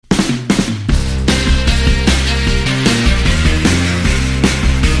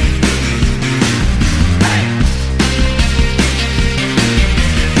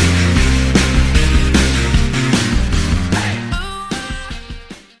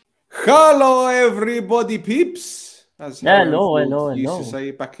Hello, everybody, peeps. As Hello. used to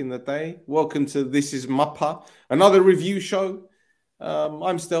say back in the day. Welcome to This Is Mappa, another review show.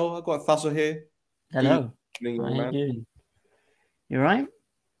 I'm Stel. I've got Thassos here. Hello. Good evening, How young you man. doing? You right?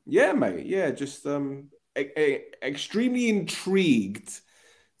 Yeah, mate. Yeah, just extremely intrigued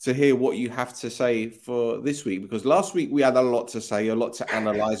to hear what you have to say for this week, because last week we had a lot to say, a lot to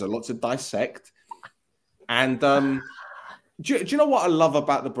analyze, a lot to dissect. And do you know what I love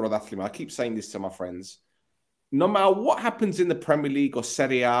about the Protathlima? I keep saying this to my friends. No matter what happens in the Premier League or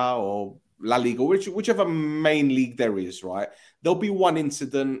Serie A or La Liga, whichever main league there is, right? There'll be one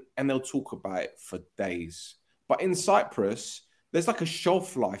incident and they'll talk about it for days. But in Cyprus, there's like a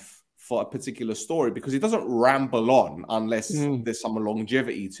shelf life for a particular story because it doesn't ramble on unless there's some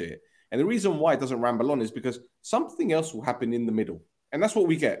longevity to it. And the reason why it doesn't ramble on is because something else will happen in the middle. And that's what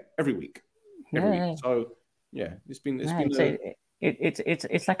we get every week. So, yeah, it's been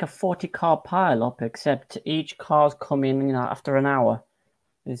it's like a 40-car pile up, except each car's coming after an hour.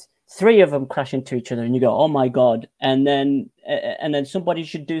 There's three of them crash into each other, and you go, "Oh my god!" And then somebody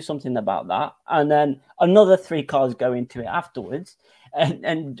should do something about that. And then another three cars go into it afterwards,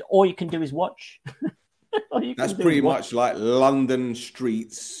 and all you can do is watch. That's pretty much like London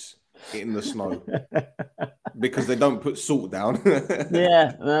streets in the snow because they don't put salt down.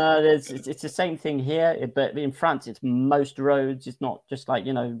 It's the same thing here, but in France, it's most roads. It's not just like,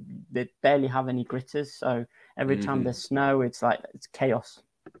 they barely have any gritters. So every time there's snow, it's chaos.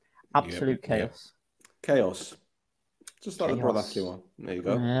 Absolute chaos. Chaos. Just like the Protathlima. There you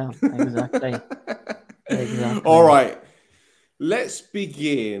go. Yeah, exactly. All right. Let's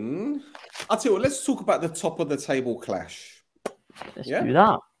begin. I'll tell you what, let's talk about the top of the table clash. Let's do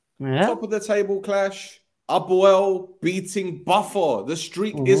that. Yeah. Top of the table clash. APOEL beating Buffer. The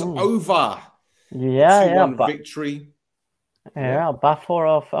streak is over. Yeah. 2-1 victory. Yeah, Buffer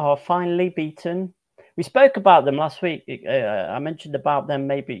are finally beaten. We spoke about them last week. I mentioned about them.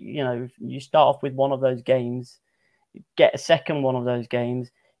 Maybe, you start off with one of those games, you get a second one of those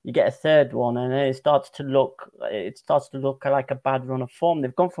games, you get a third one, and then it starts to look like a bad run of form.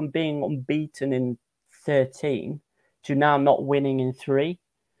 They've gone from being unbeaten in 13 to now not winning in 3.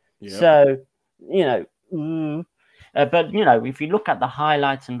 Yep. So, but if you look at the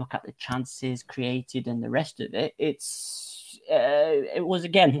highlights and look at the chances created and the rest of it, it was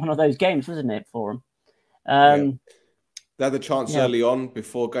again one of those games, wasn't it, for them? They had a chance early on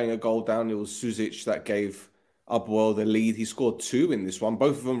before going a goal down. It was Suzic that gave APOEL the lead. He scored 2 in this one,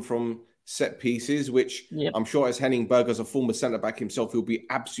 both of them from set pieces, which I'm sure as Henning Berg, as a former centre-back himself, he'll be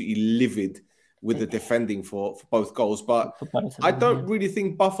absolutely livid with the defending for both goals. But I don't really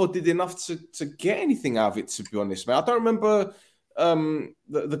think Buffer did enough to get anything out of it, to be honest, man. I don't remember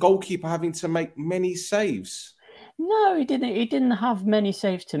the goalkeeper having to make many saves. No, he didn't. He didn't have many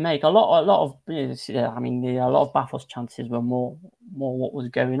saves to make. A lot of Buffer's chances were more what was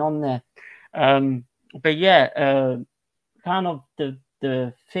going on there. But kind of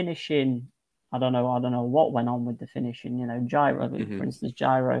the finishing. I don't know what went on with the finishing. Gyro, for instance,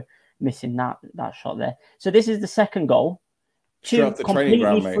 Gyro missing that shot there. So this is the second goal. 2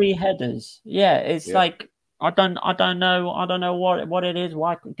 completely free headers. Yeah, it's like I don't know what it is.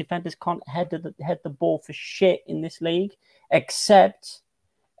 Why defenders can't head the ball for shit in this league, except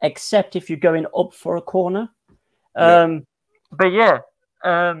if you're going up for a corner. I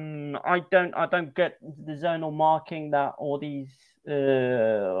don't get the zonal marking that all these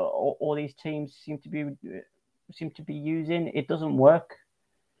teams seem to be using. It doesn't work.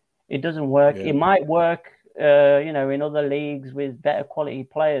 It doesn't work. Yeah. It might work, in other leagues with better quality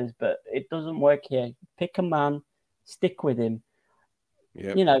players, but it doesn't work here. Pick a man, stick with him.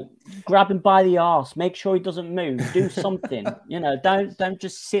 Yep. Grab him by the arse. Make sure he doesn't move. Do something. Don't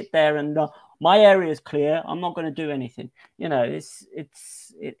just sit there and my area is clear. I'm not going to do anything. It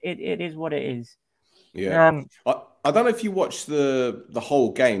is what it is. Yeah. I don't know if you watched the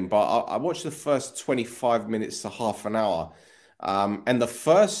whole game, but I watched the first 25 minutes to half an hour. And the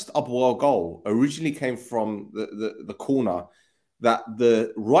first APOEL goal originally came from the corner that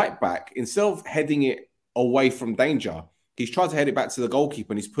the right back, instead of heading it away from danger, he's tried to head it back to the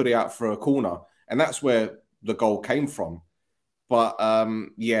goalkeeper and he's put it out for a corner. And that's where the goal came from. But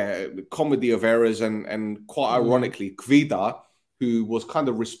comedy of errors and quite ironically, Kvida, who was kind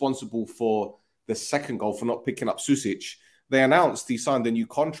of responsible for the second goal for not picking up Susic, they announced he signed a new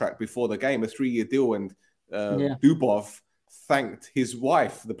contract before the game, a 3-year deal, and Dubov thanked his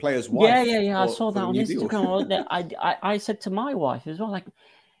wife, the player's wife. I saw that on Instagram. I said to my wife as well, like,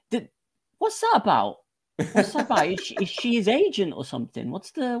 what's that about? What's that about? Is she his agent or something?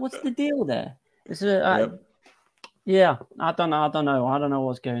 What's the deal there? Yeah, I don't know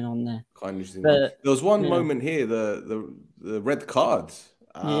what's going on there. Quite interesting one. But There was one yeah, moment here, the red card.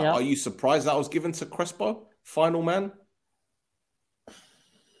 yeah, Are you surprised that was given to Crespo, final man?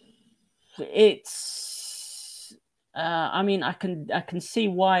 it's. I mean, I can see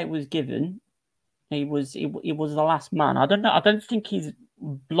why it was given. He was the last man. I don't know. I don't think he's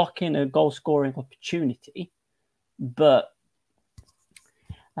blocking a goal scoring opportunity, but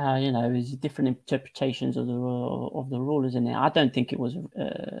there's different interpretations of the rule, isn't it? I don't think it was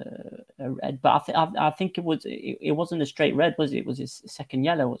a red, but I think it wasn't a straight red, was it? It was his second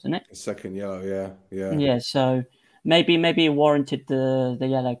yellow, wasn't it? Second yellow, yeah. Yeah, so maybe it warranted the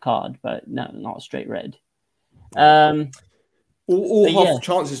yellow card, but no, not a straight red. All half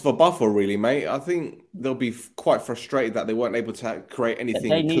chances for Buffalo, really, mate. I think they'll be quite frustrated that they weren't able to create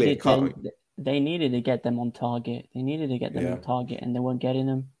anything clear cut. They needed to get them on target. On target, and they weren't getting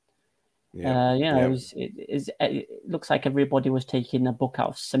them. It looks like everybody was taking a book out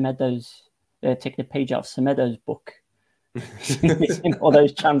of Semedo's, taking a page out of Semedo's book, missing all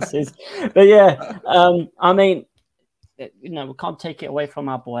those chances. But yeah, I mean, we can't take it away from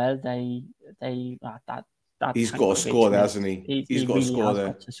APOEL. He's got to score there, hasn't he? He's got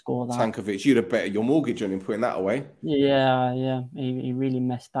really to score that. Tankovic, you'd have bet your mortgage on him putting that away. Yeah. He really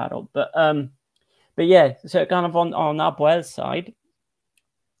messed that up. But yeah, so kind of on APOEL's side,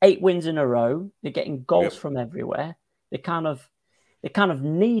 8 wins in a row. They're getting goals from everywhere. They kind of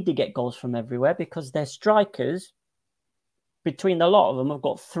need to get goals from everywhere because their strikers, between the lot of them, have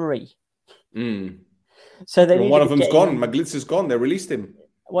got 3. So one of them's gone. Maglitsa's gone. They released him.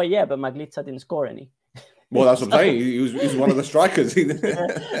 Well, yeah, but Maglitsa didn't score any. Well, that's what I'm saying. He was one of the strikers. But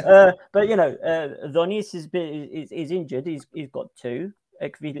Donis is injured. He's got 2.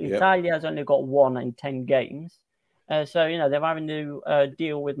 Italia has only got 1 in 10 games. So they're having to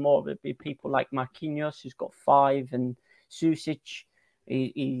deal with more of the people like Marquinhos, who's got 5, and Susic.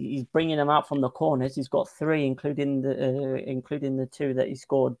 He's bringing them out from the corners. He's got 3, including the 2 that he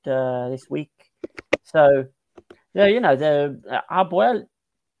scored this week. So, the APOEL.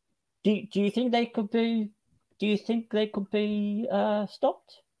 Do you think they could be? Do you think they could be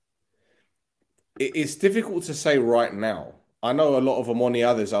stopped? It's difficult to say right now. I know a lot of OMONIA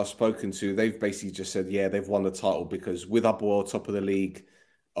others I've spoken to, they've basically just said, yeah, they've won the title because with APOEL top of the league,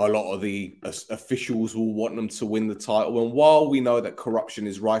 a lot of the officials will want them to win the title. And while we know that corruption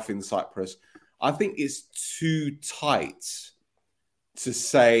is rife in Cyprus, I think it's too tight to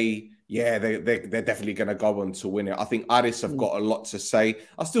say, yeah, they're definitely going to go on to win it. I think ARIS have got a lot to say.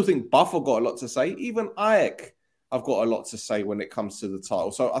 I still think Buff have got a lot to say. Even AEK have got a lot to say when it comes to the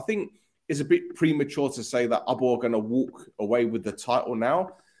title. So I think it's a bit premature to say that APOEL are going to walk away with the title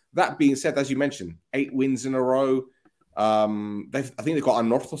now. That being said, as you mentioned, 8 wins in a row. I think they've got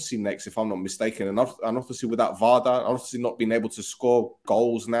ANORTHOSIS next, if I'm not mistaken. ANORTHOSIS without Vada, ANORTHOSIS not being able to score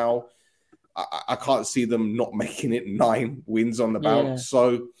goals now. I can't see them not making it 9 wins on the bounce.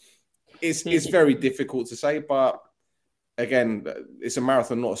 So it's very difficult to say, but again, it's a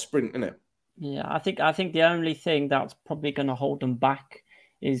marathon, not a sprint, isn't it? Yeah, I think the only thing that's probably going to hold them back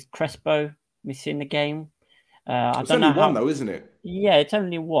is Crespo missing the game. It's only one, though, isn't it? Yeah, it's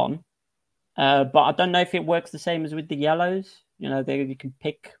only 1. But I don't know if it works the same as with the yellows. You can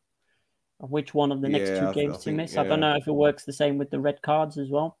pick which one of the next 2 games to miss. I don't know if it works the same with the red cards as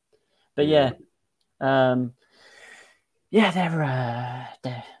well. But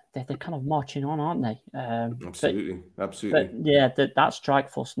they're kind of marching on, aren't they? Absolutely. But yeah, that strike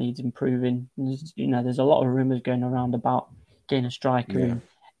force needs improving. There's a lot of rumors going around about getting a striker, and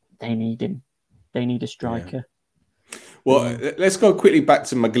they need him. They need a striker. Well, let's go quickly back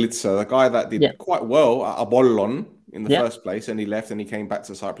to Maglitsa, the guy that did quite well at APOLLON in the first place, and he left and he came back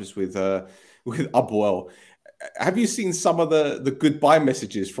to Cyprus with APOEL. Have you seen some of the goodbye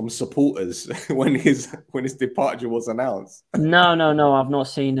messages from supporters when his departure was announced? No, I've not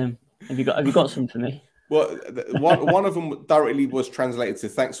seen them. Have you got some for me? Well, one of them directly was translated to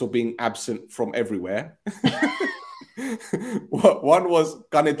 "Thanks for being absent from everywhere." One was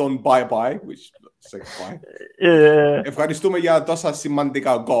 "Ganedon bye bye," which says bye. Ευχαριστούμε για τόσα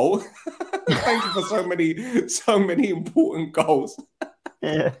σημαντικά goal. Thank you for so many important goals.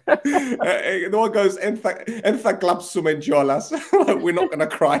 The one goes, "Entha klapsume kiolas." We're not gonna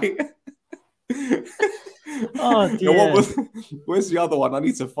cry. Oh dear. Where's the other one? I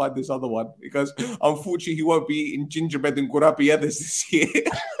need to find this other one. He goes, "Unfortunately, he won't be eating gingerbread and gurapiadas this year."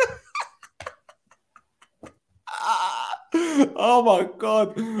 Oh my god!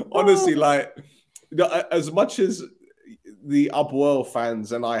 Honestly, as much as the APOEL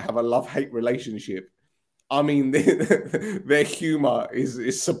fans and I have a love-hate relationship, I mean, their humor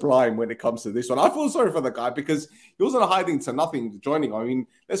is sublime when it comes to this one. I feel sorry for the guy because he wasn't hiding to nothing joining. I mean,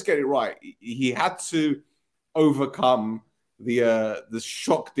 let's get it right. He had to overcome the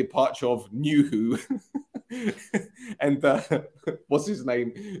shock departure of Nuhu and what's his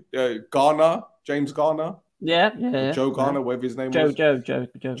name? James Garner. Yeah. Joe Garner, whatever his name was.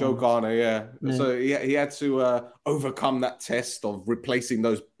 Joe Garner, yeah. So he had to overcome that test of replacing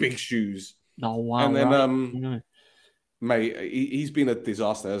those big shoes. Oh wow! And then, mate, he's been a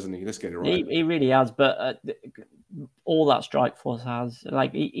disaster, hasn't he? Let's get it right. He really has, but all that Strike Force has,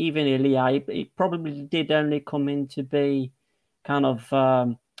 like even Ilya, he probably did only come in to be kind of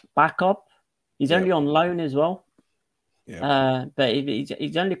backup. He's only on loan as well. Yeah. But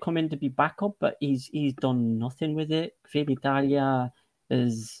he's only come in to be backup, but he's done nothing with it. Italia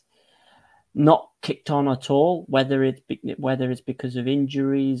is not kicked on at all, whether it's because of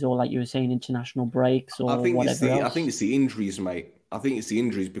injuries or, like you were saying, international breaks or whatever else. I think it's the injuries, mate. I think it's the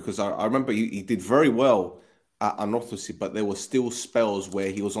injuries because I remember he did very well at ANORTHOSIS, but there were still spells where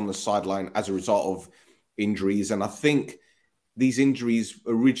he was on the sideline as a result of injuries. And I think these injuries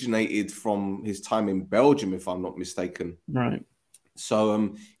originated from his time in Belgium, if I'm not mistaken. Right.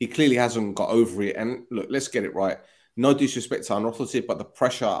 So he clearly hasn't got over it. And look, let's get it right. No disrespect to ANORTHOSIS, but the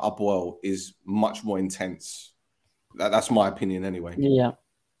pressure at APOEL is much more intense. That's my opinion, anyway. Yeah.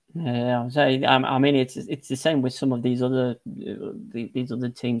 So I mean, it's the same with some of these other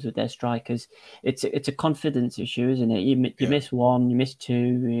teams with their strikers. It's a confidence issue, isn't it? You miss one, you miss two,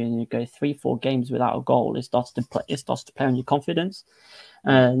 and you go 3-4 games without a goal. It starts to play on your confidence.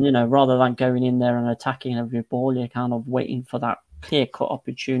 Rather than going in there and attacking every ball, you're kind of waiting for that clear-cut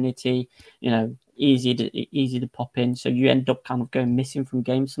opportunity. Easy to pop in, so you end up kind of going missing from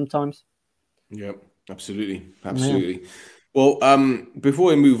games sometimes. Yeah, absolutely. Yeah. Well, before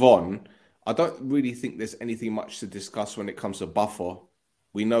we move on, I don't really think there's anything much to discuss when it comes to Buffer.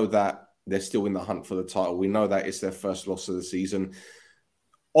 We know that they're still in the hunt for the title. We know that it's their first loss of the season.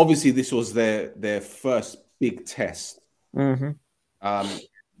 Obviously, this was their first big test. Mm-hmm.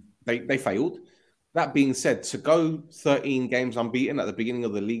 They failed. That being said, to go 13 games unbeaten at the beginning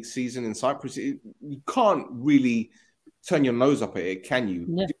of the league season in Cyprus, you can't really turn your nose up at it, can you?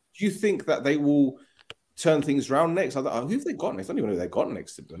 Yeah. Do you think that they will turn things around next? Who have they got next? I don't even know who they've got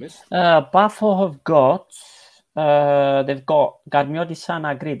next, to be honest. Bafo have got they've got KARMIOTISSA and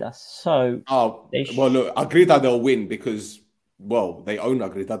AKRITAS. So look, AKRITAS they'll win because they own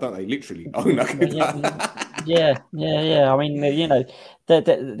AKRITAS, don't they? Literally own AKRITAS. Yeah. I mean, they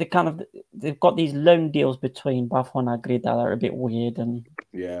kind of they've got these loan deals between Bafo and AKRITAS that are a bit weird, and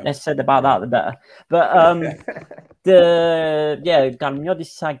less said about that the better. But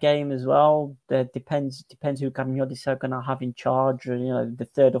KARMIOTISSA game as well. Depends who KARMIOTISSA are going to have in charge, or the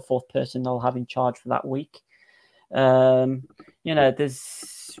third or fourth person they'll have in charge for that week. There's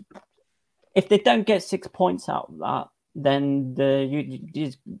if they don't get 6 points out of that, then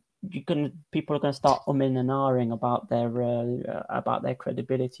people are going to start umming and ahhing about their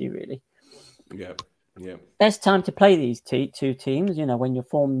credibility, really. Yeah. Best time to play these two teams, when your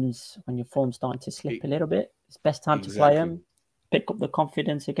form's starting to slip a little bit. It's best time to play them, pick up the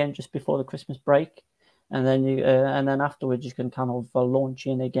confidence again just before the Christmas break, and then afterwards you can kind of launch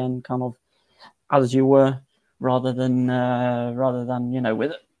in again, kind of as you were, rather than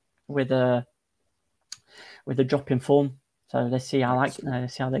with a drop in form. So let's see how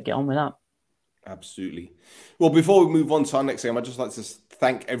they get on with that. Absolutely. Well, before we move on to our next game, I'd just like to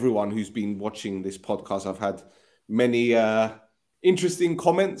thank everyone who's been watching this podcast. I've had many interesting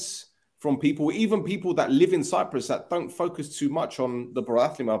comments from people, even people that live in Cyprus that don't focus too much on the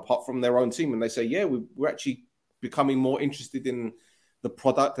Protathlima apart from their own team. And they say, we're actually becoming more interested in the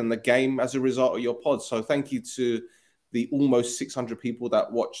product and the game as a result of your pod. So thank you to the almost 600 people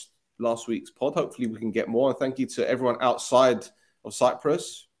that watched last week's pod. Hopefully we can get more. And thank you to everyone outside of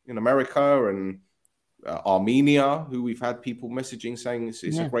Cyprus, in America and Armenia, who we've had people messaging saying it's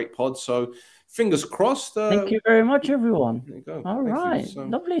a great pod. So fingers crossed. Thank you very much, everyone. There you go. All right. So,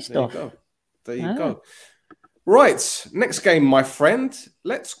 lovely stuff. There you go. Right. Next game, my friend.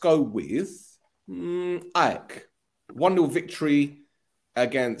 Let's go with AEK. 1-0 victory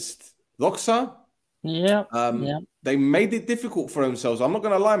against DOXA. Yeah. They made it difficult for themselves. I'm not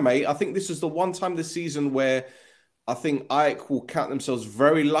going to lie, mate. I think this is the one time this season where I think AEK will count themselves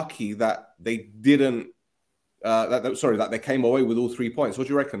very lucky that they didn't. That they came away with all 3 points. What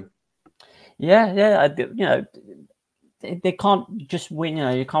do you reckon? Yeah. They can't just win.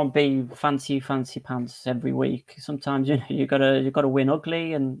 You can't be fancy pants every week. Sometimes you gotta win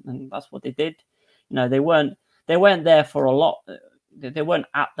ugly, and that's what they did. They weren't there for a lot they weren't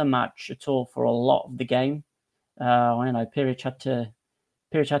at the match at all for a lot of the game. Piric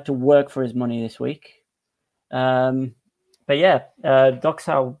had to work for his money this week. But yeah,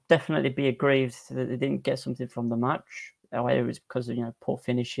 DOXA will definitely be aggrieved that they didn't get something from the match. Whether it was because of poor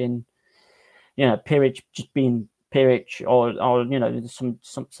finishing, Piric just being Piric, or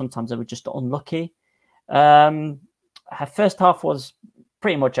sometimes they were just unlucky. Her first half was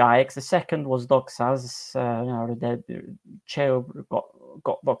pretty much Ajax. The second was DOXA's. The Cheo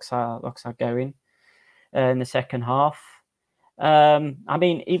got DOXA going in the second half.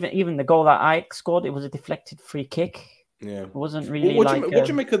 Even the goal that Ajax scored, it was a deflected free kick. Yeah, it wasn't really. What do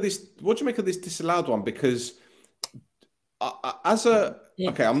you make of this? What do you make of this disallowed one? Because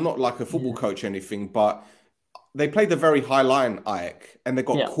I'm not like a football coach or anything, but they played a very high line, Ajax, and they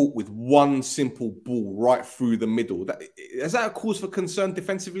got caught with one simple ball right through the middle. Is that a cause for concern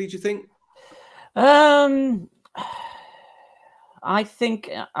defensively, do you think? I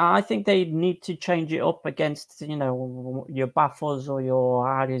think they need to change it up against your PAFOS or your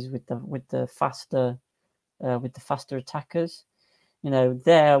ARIS with the faster attackers.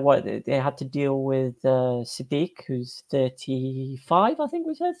 They had to deal with Sadiq, who's 35, I think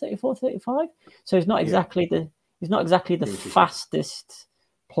we said 34, 35. So he's not exactly the fastest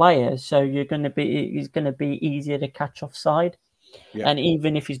player. So he's going to be easier to catch offside. Yeah. And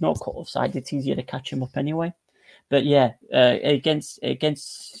even if he's not caught offside, it's easier to catch him up anyway. But yeah, against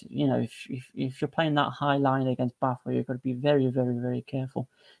if you're playing that high line against PAFO, you've got to be very, very, very careful,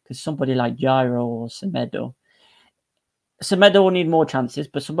 because somebody like Gyro or Semedo will need more chances,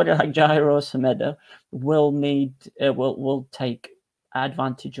 but somebody like Gyro or Semedo will take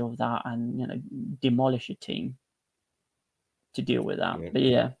advantage of that and demolish a team to deal with that.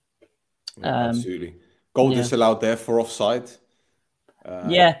 Yeah. But absolutely. Goal disallowed there for offside.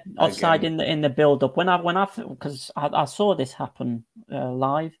 Offside again. in the build up. Because I saw this happen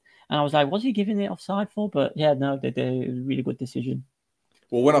live, and I was like, "Was he giving it offside for?" But no, they did. It was a really good decision.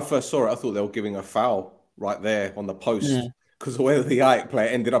 Well, when I first saw it, I thought they were giving a foul right there on the post, because the way the Ajax player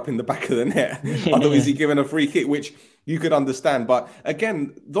ended up in the back of the net. I thought, is he giving a free kick, which you could understand. But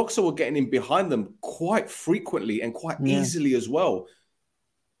again, DOXA were getting in behind them quite frequently and quite easily as well.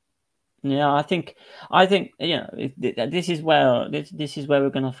 Yeah, I think this is where we're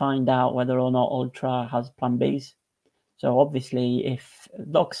going to find out whether or not Ultra has plan Bs. So obviously, if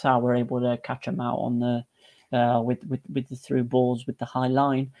DOXA were able to catch them out on the with the through balls with the high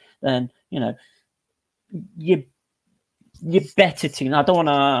line, then your better team. I don't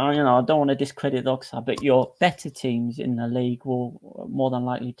want to discredit DOXA, but your better teams in the league will more than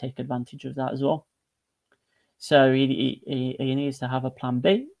likely take advantage of that as well. So he needs to have a plan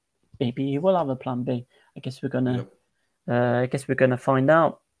B. Maybe he will have a plan B. I guess we're gonna find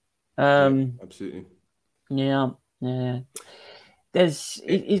out. Absolutely. Yeah.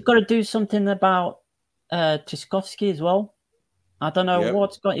 He's got to do something about Tchaikovsky as well. I don't know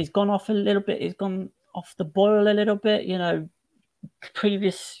what's gone. He's gone off a little bit. He's gone off the boil a little bit. He's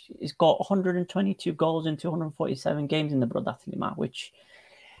got 122 goals in 247 games in the Protathlima, which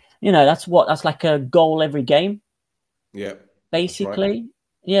that's like a goal every game. Yeah. Basically.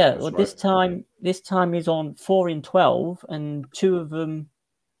 Yeah, well, this time he's on 4 in 12, and two of them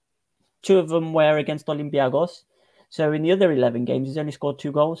were against Olympiacos. So in the other 11 games, he's only scored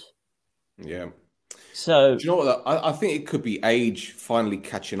 2 goals. Yeah. So do you know what? I think it could be age finally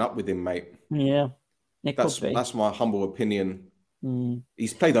catching up with him, mate. Yeah, that's my humble opinion.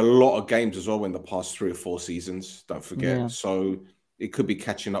 He's played a lot of games as well in the past 3 or 4 seasons. Don't forget. Yeah. So it could be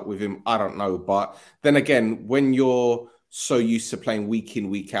catching up with him. I don't know, but then again, when you're so used to playing week in,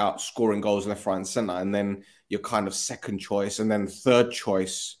 week out, scoring goals left, right, and centre, and then you're kind of second choice and then third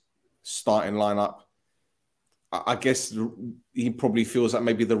choice starting lineup, I guess he probably feels that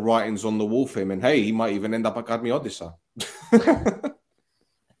maybe the writing's on the wall for him, and hey, he might even end up at KARMIOTISSA.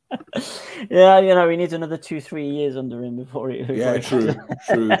 Yeah, he needs another 2-3 years under him before he. True,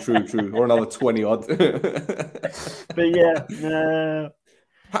 or another 20 odd. But yeah.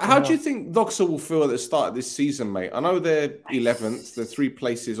 How do you think DOXA will feel at the start of this season, mate? I know they're 11th, they're 3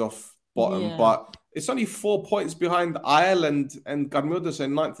 places off bottom, but it's only 4 points behind APOEL and KARMIOTISSA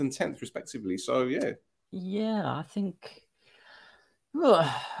in 9th and 10th, respectively. So, yeah. Yeah, I think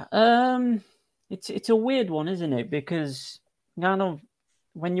it's a weird one, isn't it? Because kind of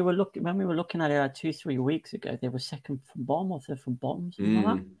when we were looking at it like 2-3 weeks ago, they were second from bottom or third from bottom, something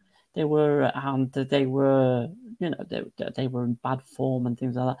like that. They were in bad form and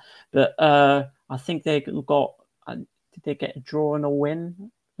things like that. But I think they got. Did they get a draw and a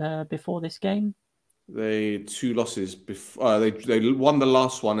win before this game? They 2 losses before. They won the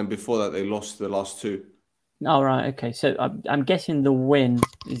last one, and before that they lost the last 2. All right, okay. So I'm guessing the win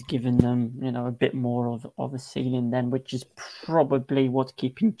is giving them, a bit more of a ceiling then, which is probably what's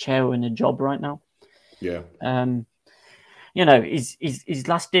keeping Cheo in a job right now. Yeah. He's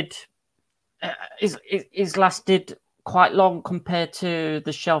lasted. He's lasted quite long compared to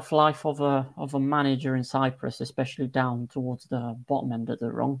the shelf life of a manager in Cyprus, especially down towards the bottom end of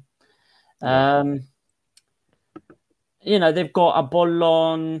the rung. They've got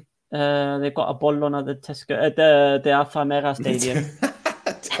APOLLON. They've got APOLLON at the Tesco, the Alfa Mera Stadium.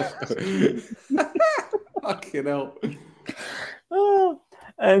 Fucking hell.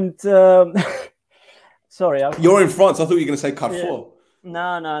 And sorry, you're in France. I thought you were going to say Carrefour.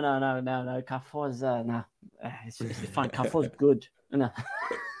 Yeah. No. Carrefour's no. It's fine. Carrefour's good. No.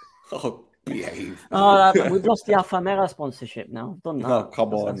 Oh, behave. We've lost the Alfa Mera sponsorship now. I've done that. Oh,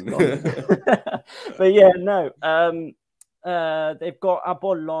 come on. But yeah, no. They've got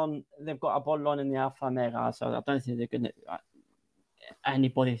APOLLON. They've got APOLLON in the Alfa Mera, so I don't think they're going to.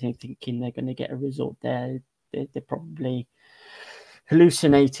 Anybody thinking they're going to get a result there, they're probably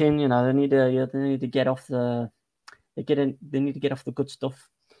hallucinating. They need to get off the. They need to get off the good stuff.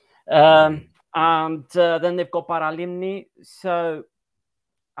 And then they've got PARALIMNI. So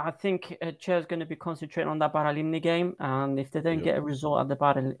I think Chair's going to be concentrating on that PARALIMNI game. And if they don't get a result at the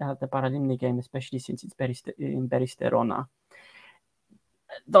PARALIMNI game, especially since it's in Beristerona,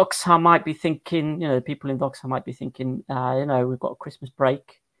 DOXA might be thinking, people in DOXA might be thinking, we've got a Christmas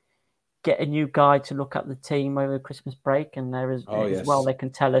break. Get a new guy to look at the team over the Christmas break. And there is as well, they can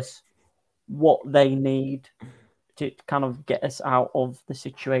tell us what they need to kind of get us out of the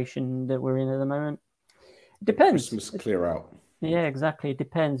situation that we're in at the moment. It depends. Christmas clear out. Yeah, exactly. It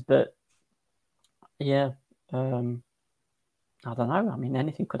depends. But yeah, I don't know. I mean,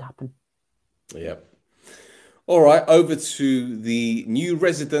 anything could happen. Yeah. All right. Over to the new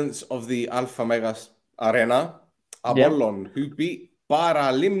residents of the Alfa Mega Arena, APOLLON, who beat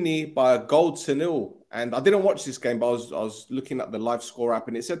PARALIMNI by 1-0. And I didn't watch this game, but I was looking at the live score app,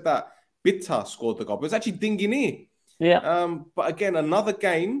 and it said that Bitta scored the goal. But it was actually Dingini. Yeah. But again, another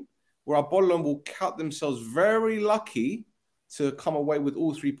game where APOLLON will count themselves very lucky to come away with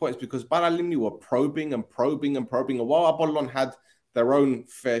all 3 points, because PARALIMNI were probing. And while APOLLON had their own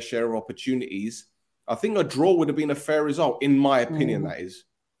fair share of opportunities, I think a draw would have been a fair result, in my opinion, that is.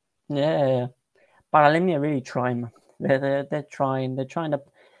 Yeah. PARALIMNI are really trying. They're trying. They're trying to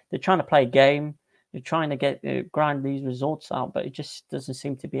play a game. They're trying to grind these results out, but it just doesn't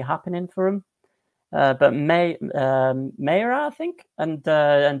seem to be happening for them. But Meira, I think, and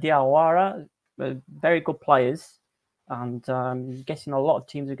Diawara, very good players, and I'm guessing a lot of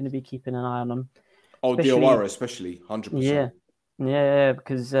teams are going to be keeping an eye on them. Oh, Diawara especially, 100%. Yeah,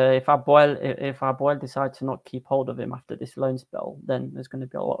 because if APOEL decide to not keep hold of him after this loan spell, then there's going to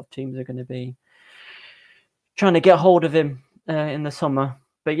be a lot of teams that are going to be trying to get hold of him in the summer.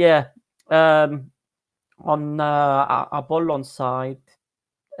 But yeah, on APOLLON's side,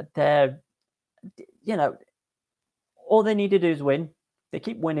 they're, all they need to do is win. They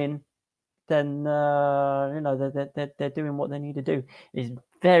keep winning, then they're doing what they need to do. It's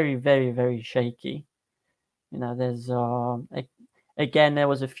very, very, very shaky. There's again, there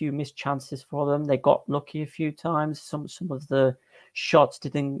was a few missed chances for them. They got lucky a few times. Some of the shots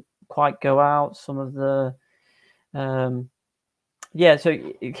didn't quite go out. Some of the So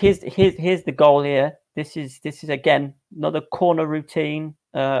here's the goal here. This is again another corner routine.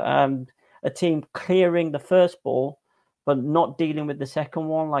 A team clearing the first ball, but not dealing with the second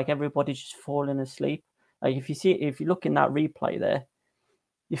one. Like everybody's just falling asleep. Like if you look in that replay there,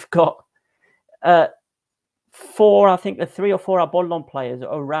 you've got 3 or 4 APOLLON players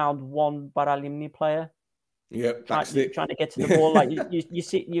around one PARALIMNI player. Yeah, trying to get to the ball. Like you'll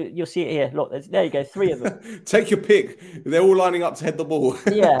see it here. Look, there you go, 3 of them. Take your pick. They're all lining up to head the ball.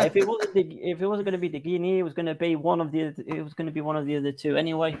 Yeah, if it wasn't going to be the Guinea, it was going to be one of the other 2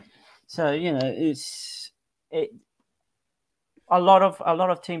 anyway. So a lot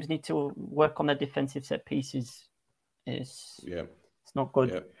of teams need to work on their defensive set pieces. It's not good.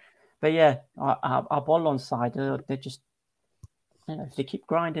 Yeah. But yeah, our ball side, they're just, if they keep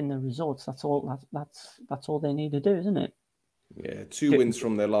grinding the results, that's all they need to do, isn't it? Yeah, 2 wins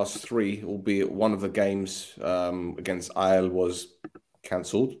from their last 3, albeit one of the games against AL was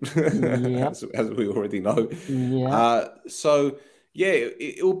cancelled, as we already know. Yeah.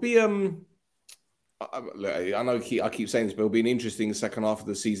 It will be. I know I keep saying this, but it'll be an interesting second half of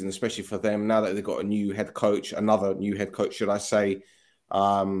the season, especially for them now that they've got another new head coach, should I say.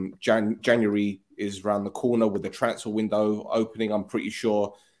 January is around the corner with the transfer window opening. I'm pretty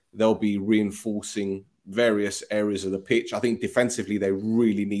sure they'll be reinforcing various areas of the pitch. I think defensively they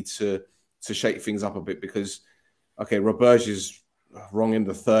really need to to shake things up a bit because, okay, Roberge is wrong in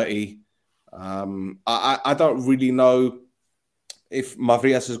the 30. I don't really know if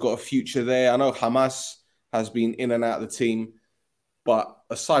Mavrias has got a future there. I know Hamas has been in and out of the team, but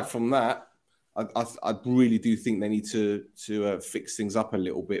aside from that, I really do think they need to fix things up a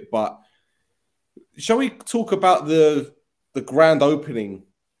little bit. But shall we talk about the grand opening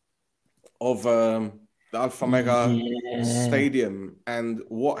of the Alpha Mega Stadium and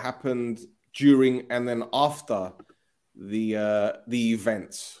what happened during and then after the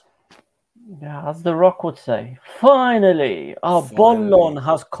event? Yeah, as The Rock would say, finally, APOLLON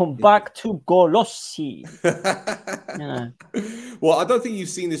has come back to Golossi. Well, I don't think you've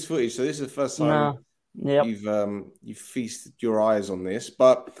seen this footage, so this is the first time you've feasted your eyes on this.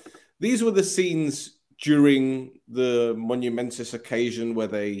 But these were the scenes during the monumentous occasion where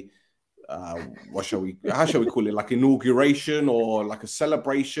they, how shall we call it, like inauguration or like a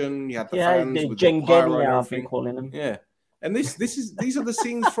celebration? You had the fans with the pyro and everything. I've been calling them. Yeah. And these are the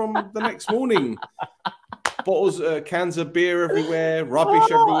scenes from the next morning. Bottles, cans of beer everywhere,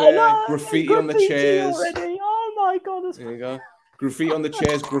 rubbish everywhere, graffiti on the chairs. Already. Oh my God! There you go. Graffiti on the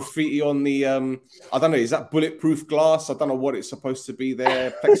chairs, graffiti on the I don't know. Is that bulletproof glass? I don't know what it's supposed to be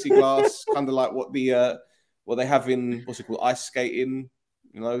there. Plexiglass, kind of like what they have in what's it called, ice skating.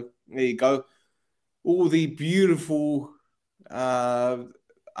 You know, there you go. All the beautiful, I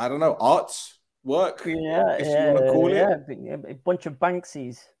don't know, arts. Work, if you want to call it. A bunch of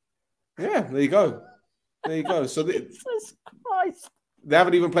Banksies. Yeah, there you go. So Jesus Christ. They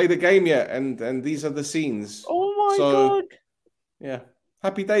haven't even played the game yet, and these are the scenes. Oh my God. Yeah.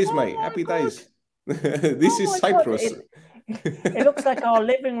 Happy days, mate. Happy days. This is Cyprus. It looks like our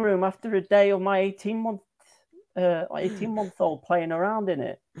living room after a day of my 18-month-old playing around in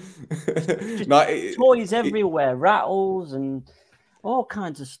it. Toys everywhere, rattles and all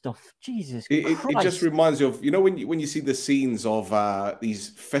kinds of stuff. Jesus Christ. It just reminds you of, you know, when you see the scenes of these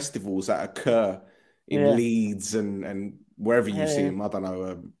festivals that occur in Leeds and wherever you see them. I don't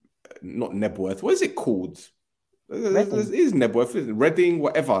know, not Nebworth. What is it called? It is Nebworth, isn't it? Reading,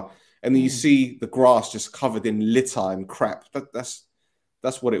 whatever. And then you see the grass just covered in litter and crap. That's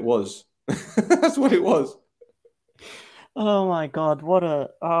what it was. That's what it was. Oh my God! What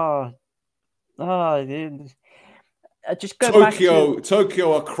a just go Tokyo, back to...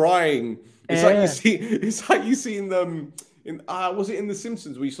 Tokyo are crying. It's like you seen them in was it in The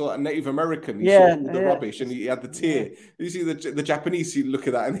Simpsons where you saw a Native American? You saw all the rubbish and he had the tear. You see the Japanese look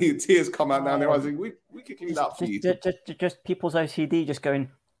at that and the tears come out now and they're like, we could clean that up for you. Just people's OCD just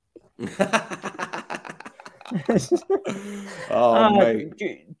going. Mate.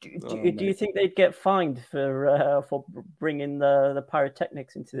 Do you think they'd get fined for bringing the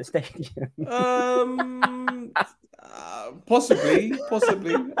pyrotechnics into the stadium? Possibly. I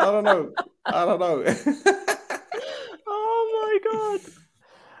don't know. Oh my God.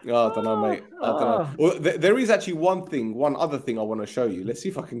 Oh, I don't know, mate. I don't know. Well, there is actually one other thing I want to show you. Let's see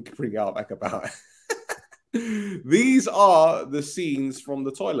if I can bring it back about it. These are the scenes from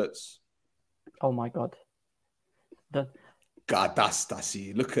the toilets. Oh my God. God, that's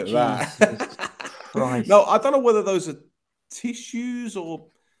it. Look at that. No, I don't know whether those are tissues or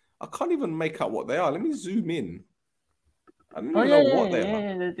I can't even make out what they are. Let me zoom in. I don't even know what they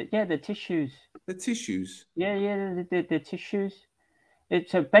are. Yeah, the tissues. The tissues. Yeah, the tissues.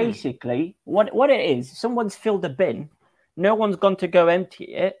 So basically, what it is, someone's filled a bin. No one's gone to go empty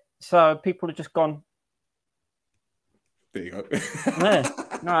it. So people have just gone. There you go.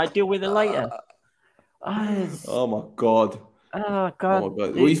 No, I deal with it later. Oh my God. Oh God.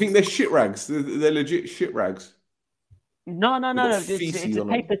 Well, you think they're shit rags? They're legit shit rags. No. It's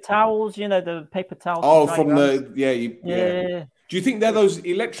paper towels. You know, the paper towels. Oh, from the yeah. Do you think they're those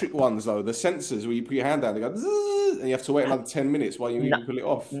electric ones though? The sensors where you put your hand down, they go, and you have to wait another 10 minutes while you pull it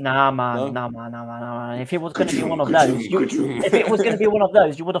off. Nah, man. If it was going to be one of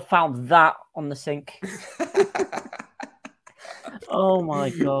those, you would have found that on the sink. Oh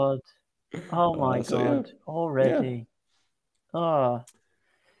my God. Oh my God. Yeah. Already. Oh.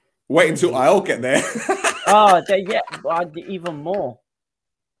 Wait until I'll get there. Even more.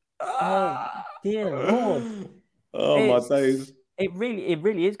 Oh dear Lord. My days. It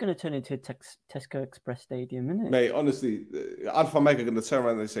really is going to turn into a Tesco Express Stadium, isn't it? Mate, honestly, Alpha Mega are going to turn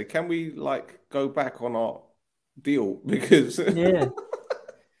around and say, "Can we go back on our deal?" Because oh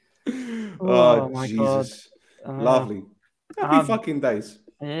my Jesus. God, lovely, happy fucking days.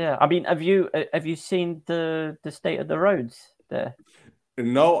 Yeah, I mean, have you seen the state of the roads there?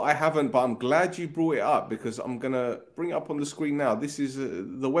 No, I haven't, but I'm glad you brought it up because I'm gonna bring it up on the screen now. This is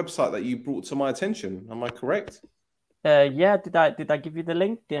the website that you brought to my attention. Am I correct? Yeah, did I give you the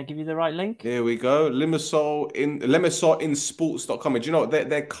link? Did I give you the right link? Here we go. Limassol in sports.com. And do you know what?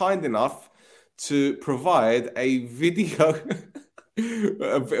 They're kind enough to provide a video.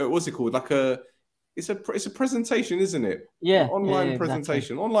 What's it called? It's a presentation, isn't it? An Yeah, online exactly.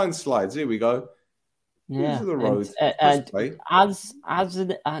 presentation, online slides. Here we go. These Yeah, are the roads. Press and play. as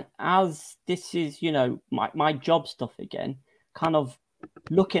this is, my job stuff again, kind of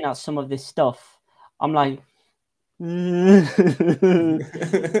looking at some of this stuff, I'm like, it's.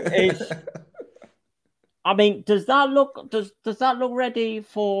 I mean, does that look ready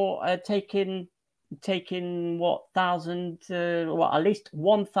for taking what thousand at least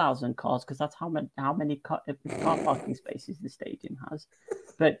 1,000 cars, because that's how many car parking spaces the stadium has.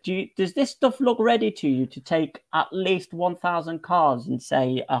 But does this stuff look ready to you to take at least 1,000 cars in,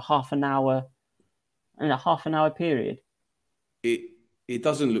 say, a half an hour period? It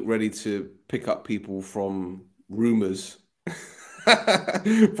doesn't look ready to pick up people from Rumors,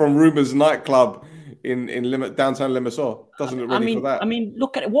 from Rumors nightclub in downtown Limassol. Doesn't look ready for that. I mean,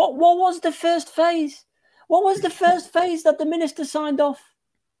 look at it. What was the first phase? What was the first phase that the minister signed off?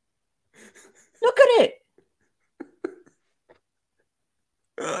 Look at it.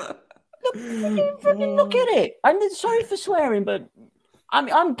 Look at it. I'm sorry for swearing, but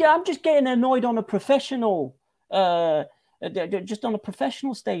I'm just getting annoyed on a professional, just on a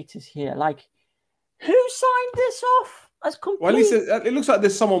professional status here. Like, who signed this off as complete? Well, at least it looks like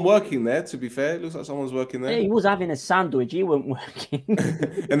there's someone working there. To be fair, it looks like someone's working there. Yeah, he was having a sandwich. He wasn't working.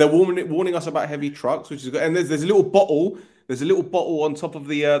 And they're warning us about heavy trucks, which is good. And there's a little bottle. There's a little bottle on top of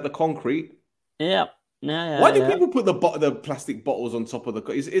the concrete. Yeah. Yeah, Why do people put the plastic bottles on top of the?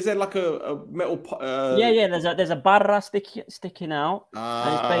 Is there like a metal? Yeah. There's a barra sticking out,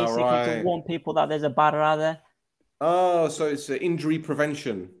 and it's basically to warn people that there's a barra there. Oh, so it's injury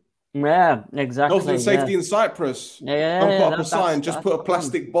prevention. Yeah, exactly. Health and safety in Cyprus. Don't put up a sign. Just put a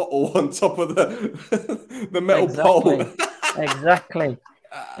plastic bottle on top of the metal pole. Exactly.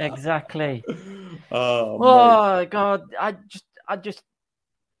 Oh God! I just.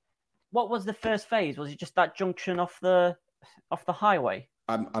 What was the first phase? Was it just that junction off the highway?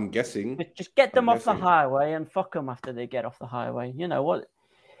 I'm guessing. Just get them off the highway and fuck them after they get off the highway. You know what?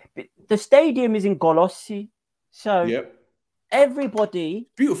 The stadium is in Golossi, so everybody.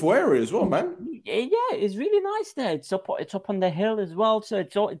 Beautiful area as well, man. Yeah, it's really nice there. It's up on the hill as well, so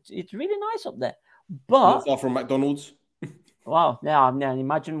it's really nice up there. But not far from McDonald's. Wow, yeah,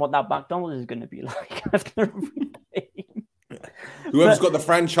 imagine what that McDonald's is going to be like after every game. Whoever's got the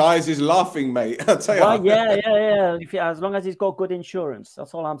franchise is laughing, mate. I'll tell you. Well, yeah. As long as he's got good insurance,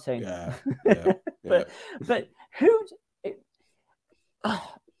 that's all I'm saying. Yeah. But who's?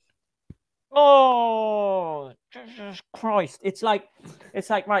 Oh, Jesus Christ! It's like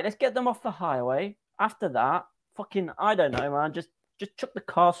right. Let's get them off the highway. After that, fucking, I don't know, man. Just chuck the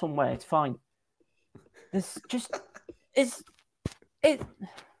car somewhere. It's fine. It's just, it.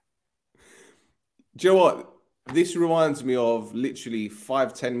 Do you know what? This reminds me of literally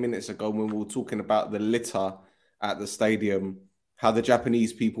 5-10 minutes ago when we were talking about the litter at the stadium, how the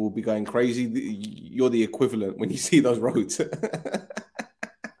Japanese people will be going crazy. You're the equivalent when you see those roads.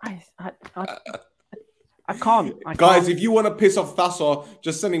 I can't. Guys, if you want to piss off Thassos,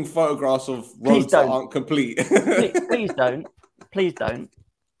 just sending photographs of roads that aren't complete. Please don't.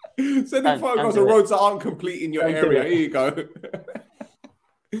 Sending photographs of roads that aren't complete in your area. Here you go.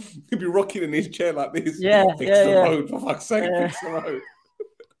 He'd be rocking in his chair like this. Fix the road, for fuck's sake. Fix the road.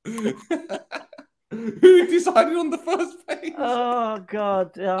 Who decided on the first page? Oh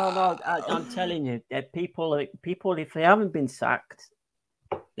God! No, I'm telling you, people, if they haven't been sacked,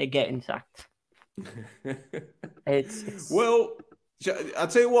 they're getting sacked. It's Well, I'll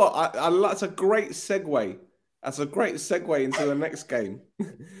tell you what. That's a great segue. That's a great segue into the next game.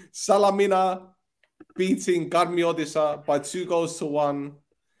 SALAMINA beating KARMIOTISSA by 2-1.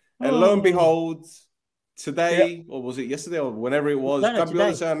 And lo and behold, today, or was it yesterday, or whenever it was,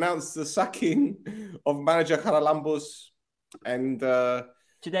 KARMIOTISSA announced the sacking of manager Charalambos. And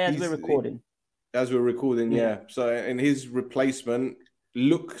today, as we're recording. Yeah. So, and his replacement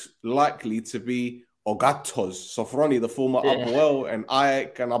looks likely to be Ogatos Sofroni, the former APOEL and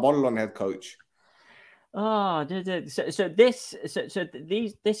AEK and APOLLON head coach. Oh, so this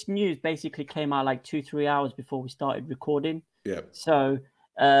news basically came out like 2-3 hours before we started recording. Yeah. So,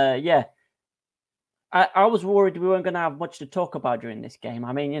 I was worried we weren't going to have much to talk about during this game.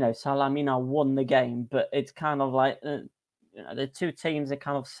 I mean, SALAMINA won the game, but it's kind of like the two teams are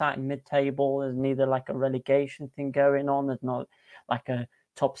kind of sat in mid-table. There's neither like a relegation thing going on. There's not like a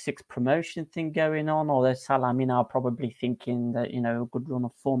top 6 promotion thing going on, or there's SALAMINA probably thinking that a good run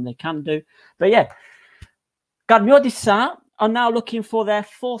of form they can do. But yeah. KARMIOTISSA are now looking for their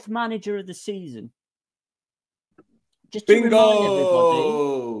 4th manager of the season. Just to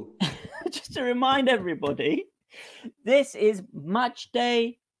remind everybody, this is match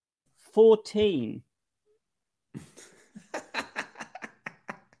day 14.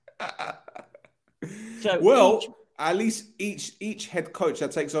 So, at least each head coach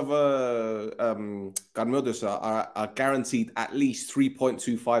that takes over KARMIOTISSA are guaranteed at least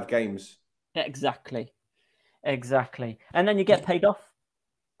 3.25 games. Exactly. And then you get paid off.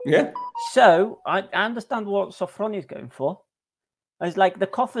 Yeah. So I understand what Sofroni is going for. It's like the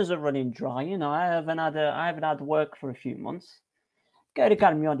coffers are running dry. You know, I haven't had work for a few months. Go to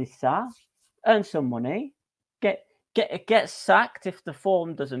KARMIOTISSA, earn some money, get sacked if the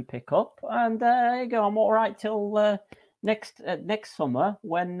form doesn't pick up, and you go. I'm all right till next summer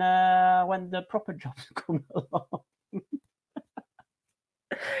when the proper jobs come along.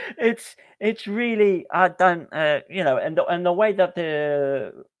 It's really, I don't and the way that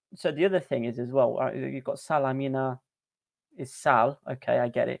the other thing is as well, you've got SALAMINA is Sal, okay, I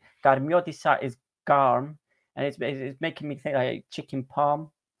get it. KARMIOTISSA is Garm, and it's making me think like chicken palm.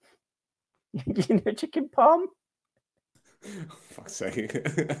 You know chicken palm? Fuck's sake.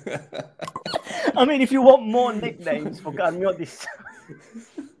 I mean, if you want more nicknames for KARMIOTISSA.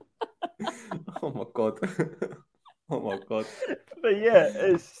 Oh my god. But yeah,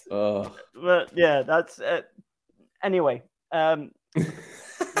 it's. But yeah, that's. Anyway,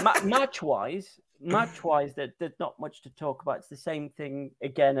 match-wise, there's not much to talk about. It's the same thing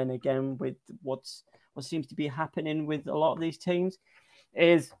again and again with what seems to be happening with a lot of these teams.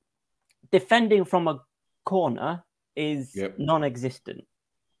 Is defending from a corner is non-existent.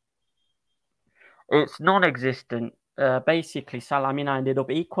 It's non-existent. Basically, SALAMINA ended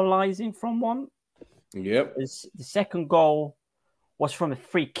up equalizing from one. Yep. The second goal was from a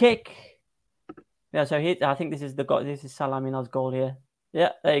free kick. Yeah, so I think this is the goal. This is SALAMINA's goal here.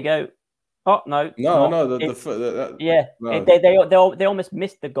 Yeah, there you go. Oh no! No. They almost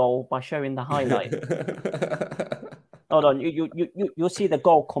missed the goal by showing the highlight. Hold on, you'll see the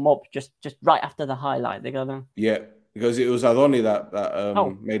goal come up just right after the highlight. They go there. Yeah, because it was Adoni that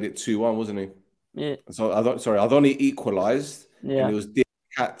made it 2-1, wasn't he? Yeah. So Adoni equalised. Yeah. And it was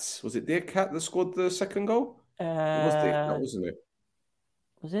Cat. Was it Dear Cat that scored the second goal? It was Dear Cat, wasn't it?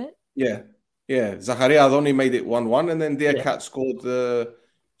 Was it? Yeah. Zakaria Adoni made it 1-1, and then Dear Cat scored the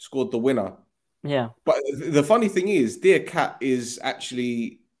winner. Yeah. But the funny thing is, Dear Cat is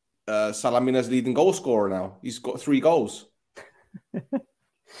actually SALAMINA's leading goal scorer now. He's got 3 goals.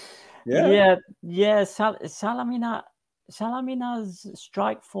 Yeah. SALAMINA's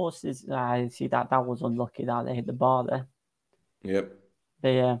strike force is. I see that was unlucky that they hit the bar there. Yep. But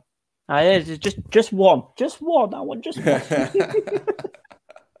yeah. It's just one. That one. Just one.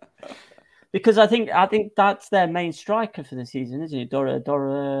 Because I think that's their main striker for the season, isn't it?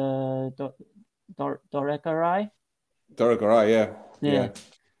 Doregaray? Doregaray, yeah.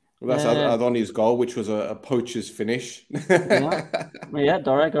 Well, that's Adoni's goal, which was a poacher's finish. Yeah,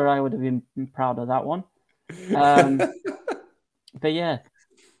 Doregaray would have been proud of that one. But yeah,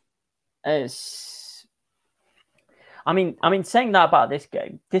 it's. I mean, saying that about this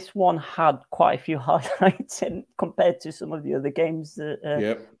game, this one had quite a few highlights compared to some of the other games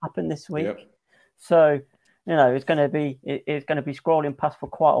that happened this week. Yep. So, it's going to be scrolling past for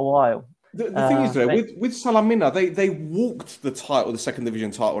quite a while. The thing is, though, with SALAMINA, they walked the second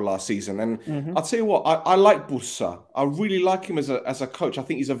division title last season, and I'll tell you what, I like Bussa. I really like him as a coach. I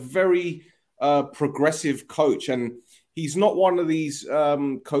think he's a very progressive coach, and he's not one of these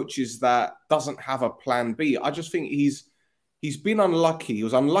coaches that doesn't have a plan B. I just think he's been unlucky. He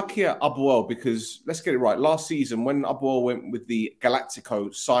was unlucky at APOEL because, let's get it right, last season when APOEL went with the Galactico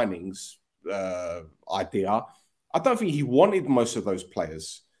signings idea, I don't think he wanted most of those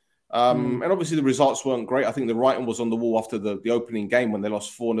players. And obviously the results weren't great. I think the writing was on the wall after the opening game when they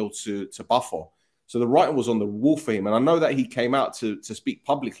lost 4-0 to Buffalo. So the writing was on the wall for him. And I know that he came out to speak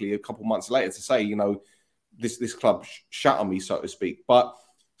publicly a couple months later to say, this club shat on me, so to speak. But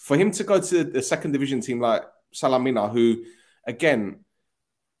for him to go to the second division team like SALAMINA, who, again,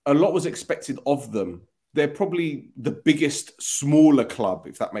 a lot was expected of them. They're probably the biggest, smaller club,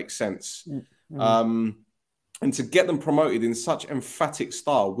 if that makes sense. And to get them promoted in such emphatic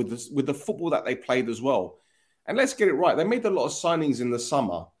style with the football that they played as well. And let's get it right. They made a lot of signings in the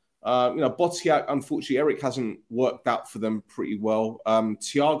summer. Botiak, unfortunately, Eric hasn't worked out for them pretty well.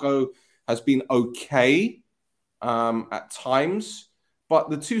 Thiago has been okay at times. But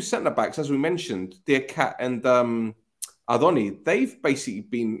the 2 centre-backs, as we mentioned, Dear Cat and Adoni, they've basically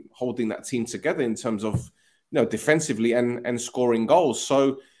been holding that team together in terms of defensively and scoring goals.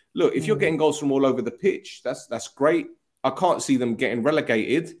 So look, if you're getting goals from all over the pitch, that's great. I can't see them getting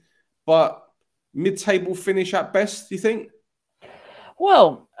relegated, but mid-table finish at best, do you think?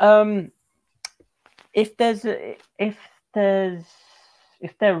 Well, if they're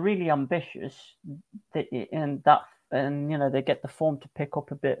really ambitious, and you know, they get the form to pick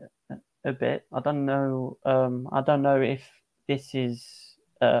up a bit. I don't know. I don't know if this is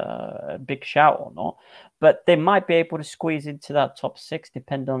a big shout or not, but they might be able to squeeze into that top 6,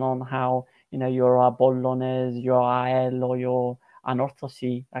 depending on how, you know, your APOLLON, your AL, or your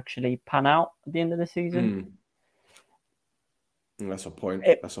ANORTHOSIS actually pan out at the end of the season. That's a point.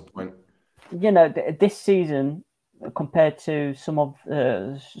 That's a point. You know, this season compared to some of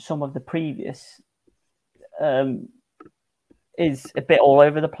the previous is a bit all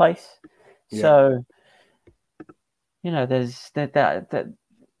over the place. Yeah. So, you know, there's that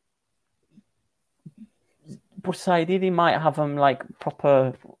Protathlima might have them like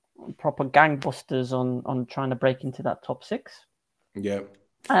proper gangbusters on trying to break into that top 6. Yeah.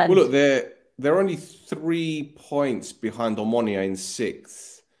 And, well, look, they're only 3 points behind OMONOIA in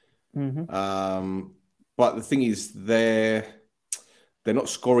 6th. But the thing is, they're not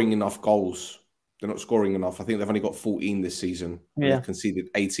scoring enough goals. They're not scoring enough. I think they've only got 14 this season. Yeah. They've conceded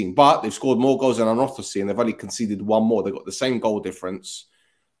 18. But they've scored more goals than ANORTHOSIS, and they've only conceded 1 more. They've got the same goal difference.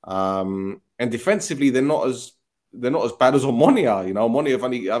 And defensively, they're not as bad as OMONOIA. You know,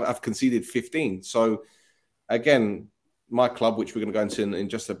 OMONOIA have conceded 15. So, again, my club, which we're going to go into in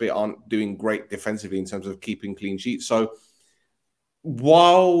just a bit, aren't doing great defensively in terms of keeping clean sheets. So,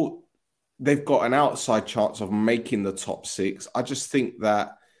 while they've got an outside chance of making the top 6, I just think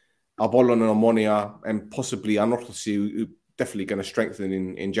that APOLLON and OMONOIA and possibly ANORTHOSIS, who definitely going to strengthen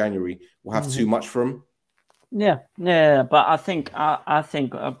in January, will have too much for them. Yeah, but I think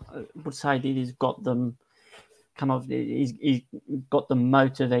Protathlima has got them kind of. He's got them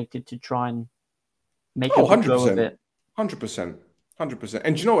motivated to try and make it go a bit. 100%. And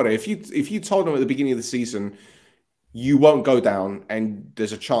do you know what? If you told them at the beginning of the season you won't go down and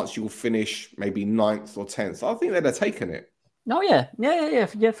there's a chance you will finish maybe 9th or 10th, I think they'd have taken it. Oh yeah,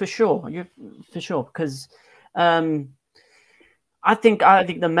 for sure, because I think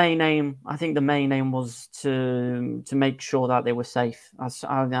the main aim was to make sure that they were safe. I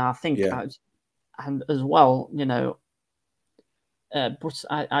think, and as well, you know,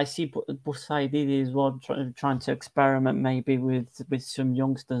 I see Protathlima as well trying to experiment maybe with some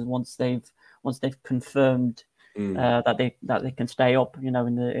youngsters once they've confirmed that they can stay up. You know,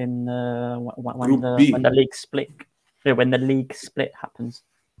 when the league split. When the league split happens.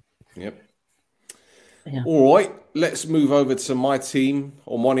 Yep. Yeah. All right, let's move over to my team,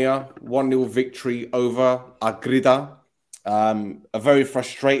 OMONOIA. 1-0 victory over AKRITAS. A very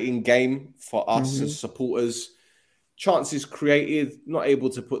frustrating game for us as supporters. Chances created, not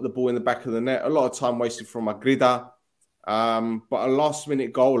able to put the ball in the back of the net. A lot of time wasted from AKRITAS. But a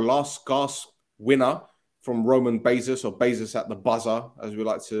last-minute goal, last gasp winner from Roman Bezos, or Bezos at the buzzer, as we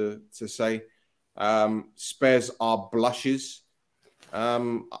like to say. Spares our blushes. I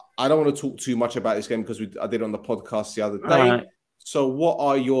don't want to talk too much about this game because I did on the podcast the other day. Right. So what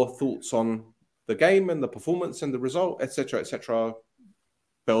are your thoughts on the game and the performance and the result, etc., etc.?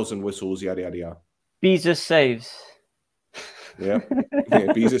 Bells and whistles, yada, yada, yada. Bezos saves. Yeah,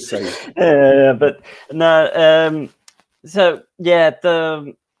 Bezos saves. Yeah, but no. So, yeah,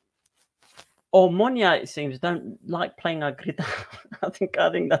 the OMONOIA, it seems, don't like playing AKRITAS. I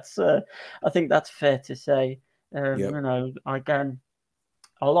think that's fair to say. You know, again,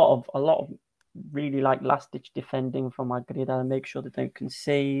 a lot of really like last ditch defending from AKRITAS and make sure they don't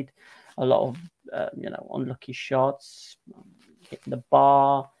concede. A lot of you know, unlucky shots, hitting the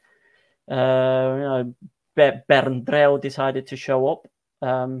bar. You know, Berndrell decided to show up.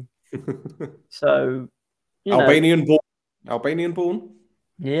 So, you Albanian born.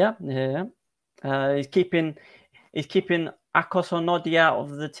 Yeah. He's keeping Akos Onodi out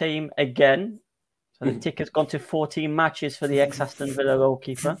of the team again. So the ticket's gone to 14 matches for the ex-Aston Villa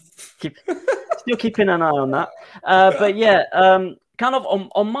goalkeeper. Still keeping an eye on that. But yeah, kind of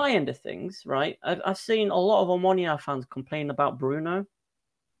on my end of things, right? I've seen a lot of OMONOIA fans complain about Bruno.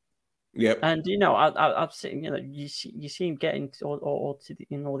 Yep. And you know, I've seen, you know, you see him getting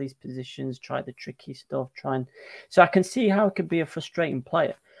in all these positions, try the tricky stuff, so I can see how it could be a frustrating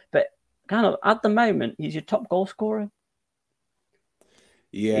player. But kind of at the moment, he's your top goal scorer.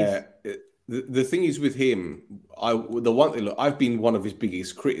 Yeah. The thing is with him, I've been one of his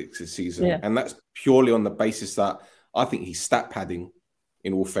biggest critics this season, and that's purely on the basis that I think he's stat padding.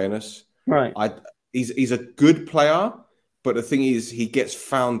 In all fairness, right? He's a good player, but the thing is, he gets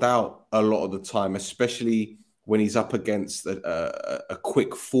found out a lot of the time, especially when he's up against a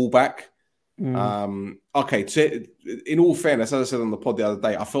quick fullback. Okay, in all fairness, as I said on the pod the other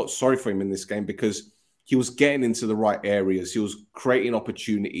day, I felt sorry for him in this game because he was getting into the right areas. He was creating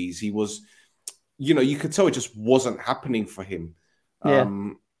opportunities. He was, you could tell it just wasn't happening for him. Yeah.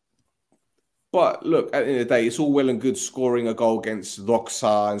 But look, at the end of the day, it's all well and good scoring a goal against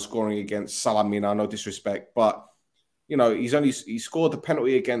DOXA and scoring against SALAMINA, no disrespect. But, he scored the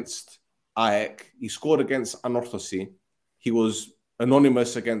penalty against AEK. He scored against ANORTHOSIS. He was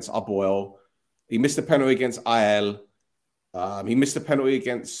anonymous against APOEL. He missed the penalty against AL. He missed the penalty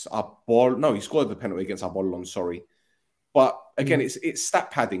against APOLLON. No, he scored the penalty against APOLLON, sorry. But again, it's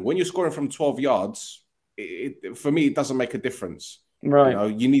stat padding. When you're scoring from 12 yards, for me, it doesn't make a difference.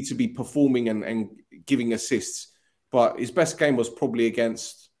 Right. You need to be performing and giving assists. But his best game was probably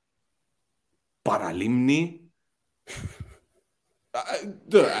against PARALIMNI.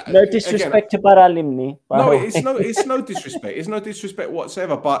 No disrespect to PARALIMNI. No, it's no disrespect. It's no disrespect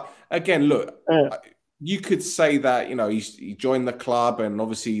whatsoever. But again, look, you could say that, he joined the club and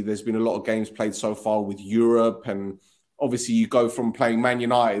obviously there's been a lot of games played so far with Europe. And obviously you go from playing Man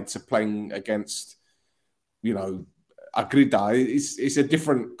United to playing against, AKRITAS. It's a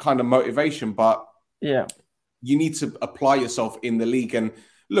different kind of motivation, but yeah, you need to apply yourself in the league. And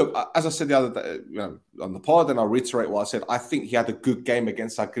look, as I said the other day, on the pod, and I'll reiterate what I said, I think he had a good game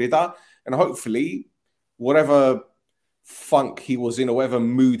against AKRITAS, and hopefully whatever funk he was in or whatever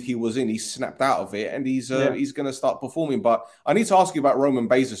mood he was in, he snapped out of it and he's going to start performing. But I need to ask you about Roman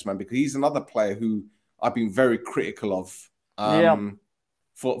Bezos, man, because he's another player who I've been very critical of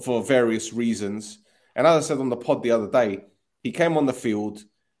for various reasons. And as I said on the pod the other day, he came on the field.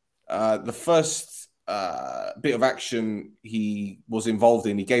 The first bit of action he was involved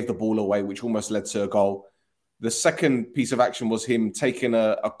in, he gave the ball away, which almost led to a goal. The second piece of action was him taking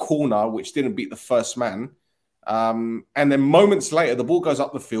a corner, which didn't beat the first man. And then moments later, the ball goes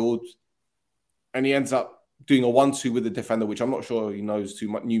up the field and he ends up doing a 1-2 with the defender, which I'm not sure he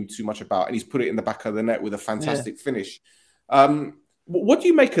knew too much about. And he's put it in the back of the net with a fantastic finish. What do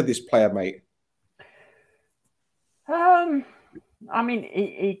you make of this player, mate? I mean,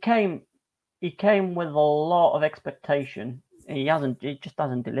 he came with a lot of expectation. He just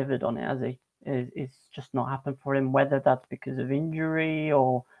hasn't delivered on it, has he? It's just not happened for him, whether that's because of injury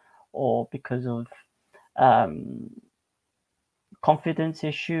or because of confidence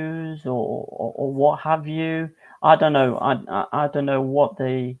issues or what have you. I don't know. I don't know what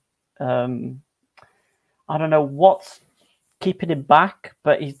I don't know what's keeping him back,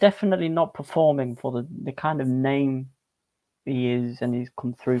 but he's definitely not performing for the kind of name he is and he's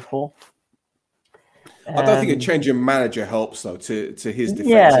come through for. I don't think a change in manager helps, though, to his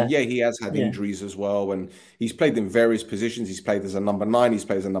defense. And he has had injuries as well, and he's played in various positions. He's played as a number 9, he's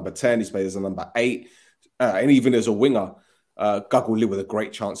played as a number 10, he's played as a number 8, and even as a winger. Gaguli with a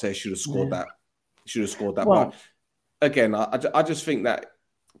great chance there, should have scored that. Well, but again, I just think that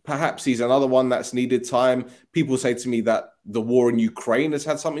perhaps he's another one that's needed time. People say to me that the war in Ukraine has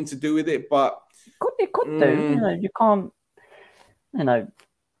had something to do with it, but it could do. You can't. I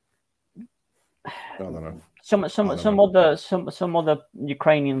don't know. Some other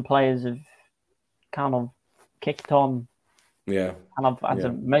Ukrainian players have kind of kicked on. Yeah. Kind of as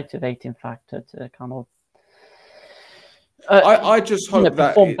a motivating factor to kind of. I just hope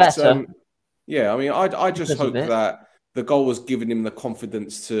that it's, I just hope that the goal was giving him the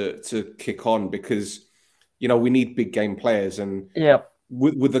confidence to kick on, because we need big game players, and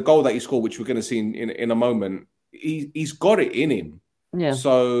with the goal that he scored, which we're going to see in a moment, he's got it in him. Yeah.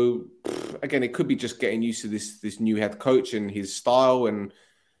 So again, it could be just getting used to this new head coach and his style, and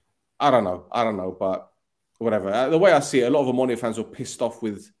I don't know, but whatever. The way I see it, a lot of OMONOIA fans were pissed off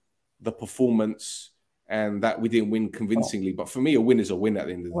with the performance and that we didn't win convincingly. But for me, a win is a win at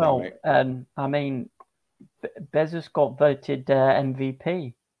the end of the day, mate. I mean, Bezos got voted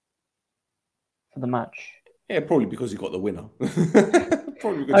MVP for the match. Yeah, probably because he got the winner.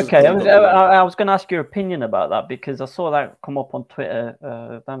 Okay, I was going to ask your opinion about that, because I saw that come up on Twitter,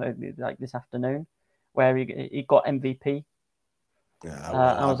 I don't know, like this afternoon, where he got MVP. Yeah,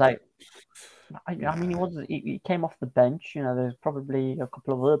 I was like, I mean, he came off the bench. There's probably a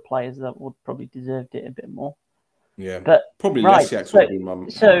couple of other players that would probably deserved it a bit more. Yeah, but probably Lesiak's would be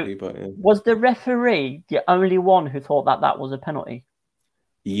happy, but yeah. Was the referee the only one who thought that was a penalty?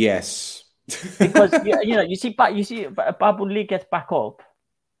 Yes. Because you see Babuli gets back up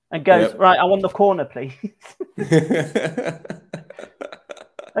and goes, right, I want the corner, please.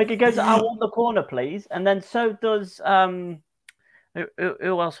 Like, he goes, I want the corner, please. And then so does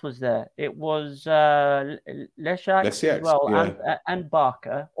who else was there? It was Lesiak as well, and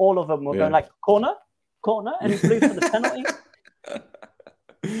Barker. All of them were going like, corner. corner, and he blew for the penalty.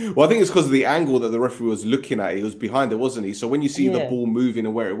 Well, I think it's because of the angle that the referee was looking at. He was behind it, wasn't he? So when you see the ball moving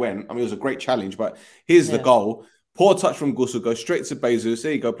and where it went, I mean, it was a great challenge. But here's the goal. Poor touch from Gusul, goes straight to Bezos.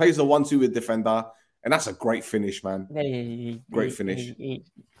 There you go. Plays the 1-2 with defender. And that's a great finish, man. Great finish.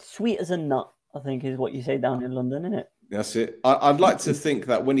 Sweet as a nut, I think, is what you say down in London, isn't it? That's it. I'd like to think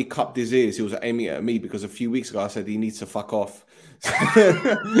that when he cupped his ears, he was aiming at me because a few weeks ago I said he needs to fuck off. I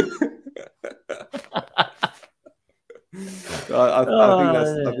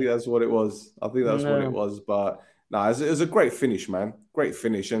think that's what it was. I think that's what it was. But no, it was a great finish, man. Great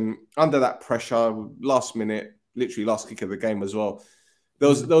finish. And under that pressure, last minute, literally last kick of the game as well. There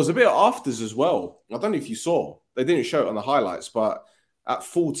was a bit of afters as well. I don't know if you saw. They didn't show it on the highlights, but at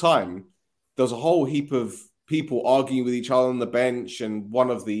full time, there was a whole heap of people arguing with each other on the bench, and one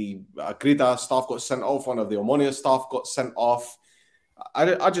of the AKRITAS staff got sent off, one of the OMONOIA staff got sent off.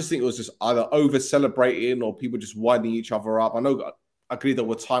 I just think it was just either over-celebrating or people just winding each other up. I know AKRITAS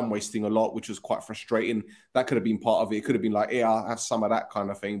were time-wasting a lot, which was quite frustrating. That could have been part of it. It could have been like, yeah, I'll have some of that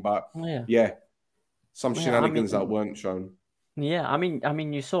kind of thing. But, some shenanigans that weren't shown. Yeah, I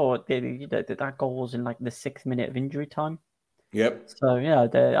mean, you saw that goal was in like the 6th minute of injury time. Yep. So,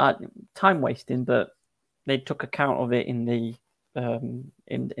 they're time-wasting, but they took account of it in the in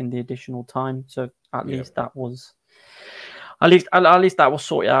the additional time, so at least that was at least that was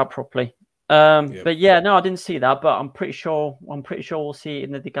sorted out properly. But no, I didn't see that, but I'm pretty sure we'll see it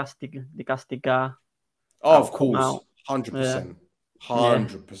in the Digastiga. Oh, of course, 100%,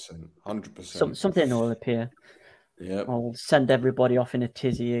 100%. Something will appear. Yeah, I'll send everybody off in a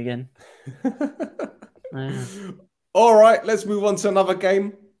tizzy again. All right, let's move on to another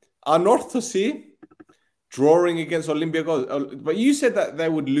game. ANORTHOSIS drawing against Olympiacos, but you said that they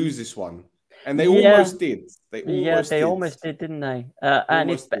would lose this one, and they almost did. They almost did, didn't they? And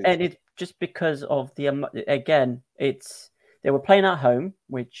it's just because of they were playing at home,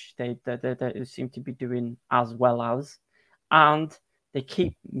 which they seem to be doing as well as, and they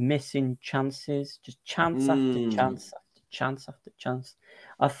keep missing chances, just chance after chance after chance after chance.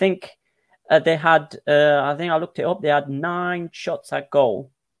 I think they had. I think I looked it up. They had 9 shots at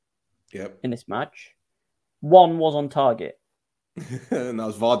goal. Yep. In this match. 1 was on target. And that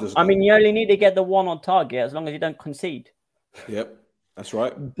was Varda's. I mean, you only need to get the 1 on target as long as you don't concede. Yep, that's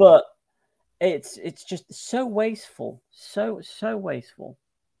right. But it's just so wasteful, so wasteful.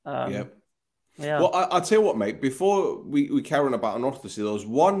 Yep. Yeah. Well, I'll tell you what, mate. Before we carry on about ANORTHOSIS, there was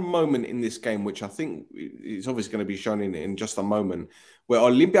one moment in this game which I think is obviously going to be shown in just a moment, where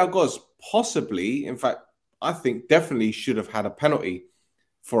Olympiacos possibly, in fact, I think definitely should have had a penalty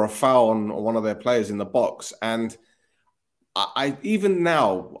for a foul on one of their players in the box. And I even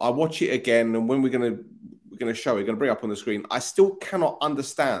now, I watch it again, and when we're going to show it, going to bring it up on the screen, I still cannot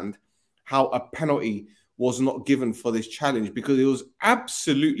understand how a penalty was not given for this challenge, because it was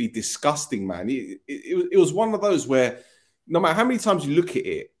absolutely disgusting, man. It was one of those where no matter how many times you look at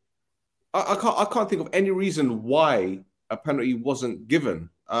it, I can't think of any reason why a penalty wasn't given.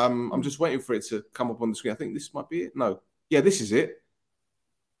 I'm just waiting for it to come up on the screen. I think this might be it. No. Yeah, this is it.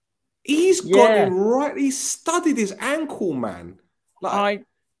 He's got it right. He studied his ankle, man. Like,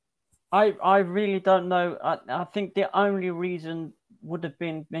 I really don't know. I think the only reason would have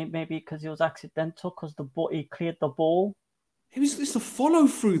been maybe because it was accidental, because he cleared the ball. It's a follow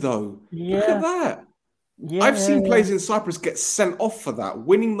through though. Yeah. Look at that. Yeah, I've seen players in Cyprus get sent off for that,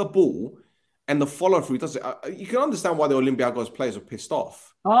 winning the ball, and the follow through does it. You can understand why the Olympiacos players are pissed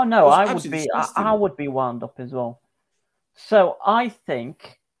off. Oh no, I would be wound up as well. So I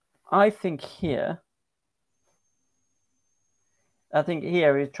think here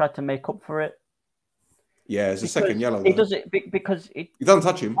he tried to make up for it. Yeah, it's a second yellow. He does it because he doesn't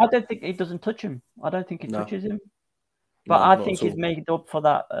touch him. I don't think he doesn't touch him. I don't think he touches him. But I think he's made up for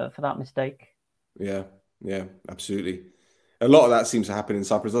that mistake. Yeah, absolutely. A lot of that seems to happen in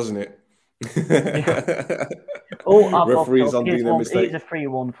Cyprus, doesn't it? Yeah. Oh, referees undoing their mistake. Here's a free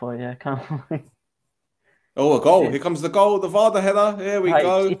one for you. Can't we? Oh, a goal. Here comes the goal. The Varda header. Here we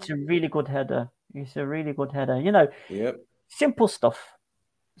go. It's a really good header. You know, simple stuff.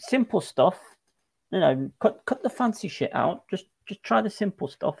 You know, cut the fancy shit out. Just try the simple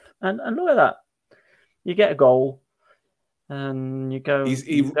stuff. And look at that. You get a goal. And you go.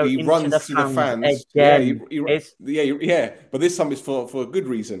 He runs to the fans again. Yeah. But this time it's for a good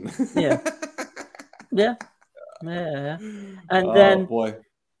reason. Yeah. And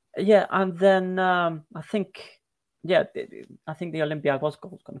then I think the Olympiacos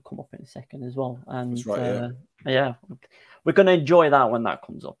goal is going to come up in a second as well. And that's right, we're going to enjoy that when that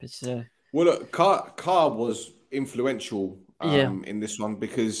comes up. It's well, look, Carr was influential in this one,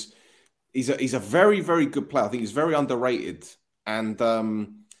 because he's a very, very good player. I think he's very underrated. And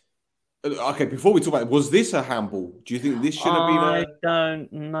okay, before we talk about it, was this a handball? Do you think this should have been a? I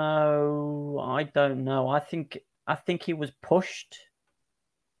don't know. I think he was pushed.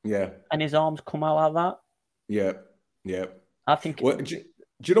 Yeah. And his arms come out like that. Yeah. Yeah. I think. Well, do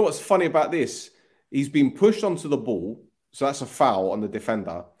you know what's funny about this? He's been pushed onto the ball, so that's a foul on the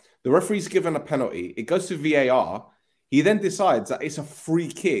defender. The referee's given a penalty. It goes to VAR. He then decides that it's a free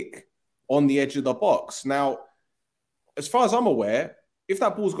kick on the edge of the box. Now, as far as I'm aware, if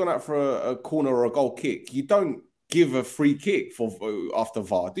that ball's gone out for a corner or a goal kick, you don't give a free kick after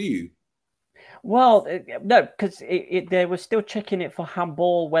VAR, do you? Well, no, because they were still checking it for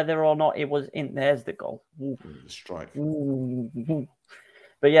handball, whether or not it was in. There's the goal. Strike.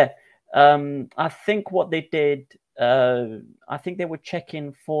 But yeah, I think what they did, I think they were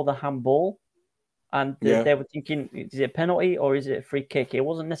checking for the handball, and they were thinking, is it a penalty or is it a free kick? It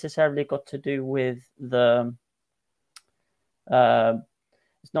wasn't necessarily got to do with the.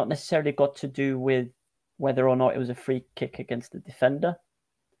 It's not necessarily got to do with whether or not it was a free kick against the defender.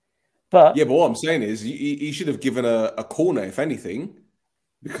 But what I'm saying is he should have given a corner, if anything,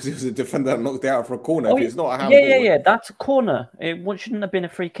 because it was a defender that knocked it out for a corner. If it's not a handball. Yeah, that's a corner. It shouldn't have been a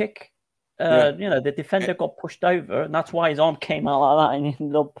free kick. The defender got pushed over, and that's why his arm came out like that, and he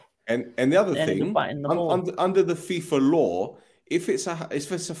ended up. And the other thing, under the FIFA law, if it's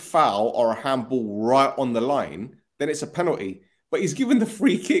a foul or a handball right on the line, then it's a penalty. But he's given the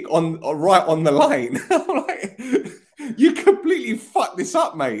free kick right on the line. Like, you completely fucked this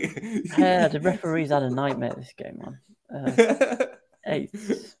up, mate. Yeah, the referees had a nightmare this game, man.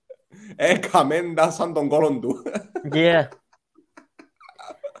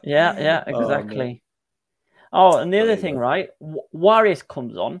 Yeah, exactly. Oh, and the other thing, right? Waris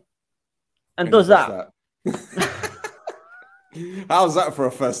comes on and does that. How's that for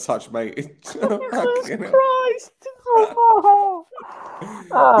a first touch, mate? Jesus Christ!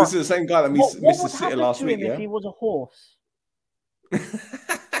 This is the same guy that missed the sitter last week. If he was a horse,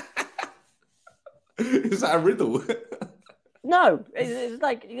 is that a riddle? No, it's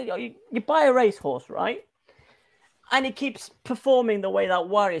like you buy a racehorse, right? And he keeps performing the way that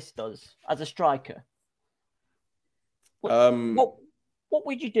Waris does as a striker. What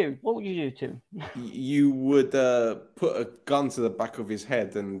would you do? What would you do to him? You would put a gun to the back of his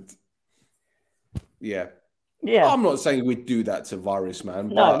head and yeah. I'm not saying we'd do that to Waris, man.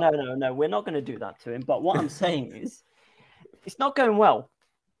 No. We're not going to do that to him. But what I'm saying is, it's not going well.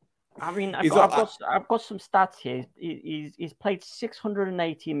 I mean, I've got some stats here. He's played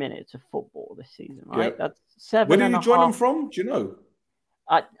 680 minutes of football this season, right? Yeah. That's 7.5. Where did you join him from? Do you know?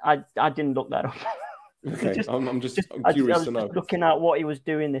 I didn't look that up. Okay, I'm curious to know. Just looking at what he was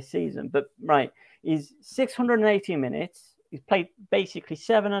doing this season, but right, he's 680 minutes. He's played basically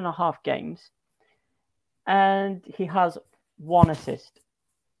 7.5 games, and he has 1 assist.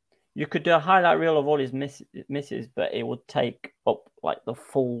 You could do a highlight reel of all his misses, but it would take up like the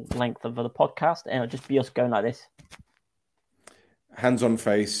full length of the podcast, and it'll just be us going like this. Hands on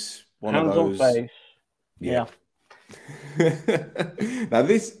face. Hands on face. Yeah. Now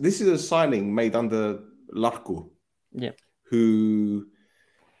this is a signing made under Larco, who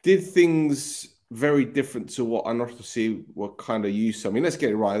did things very different to what ANORTHOSIS were kind of used to. I mean, let's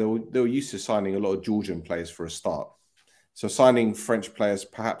get it right. They were used to signing a lot of Georgian players for a start. So signing French players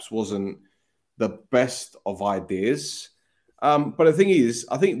perhaps wasn't the best of ideas. But the thing is,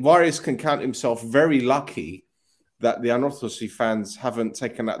 I think Waris can count himself very lucky that the ANORTHOSIS fans haven't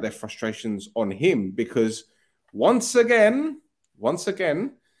taken out their frustrations on him, because once again,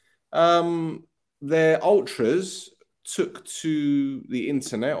 their ultras took to the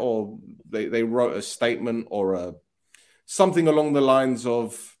internet, or they wrote a statement or something along the lines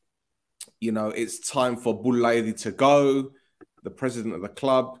of, it's time for POULLAIDES to go, the president of the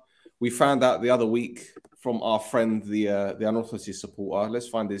club. We found out the other week from our friend, the ANORTHOSIS supporter. Let's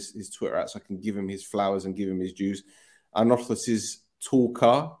find his Twitter out so I can give him his flowers and give him his dues. ANORTHOSIS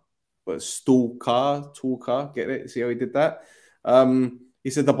talker. But talker, get it? See how he did that? He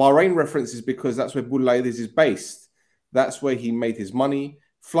said the Bahrain reference is because that's where POULLAIDES is based. That's where he made his money.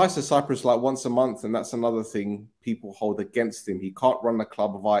 Flies to Cyprus like once a month, and that's another thing people hold against him. He can't run the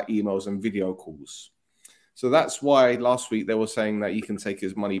club via emails and video calls. So that's why last week they were saying that you can take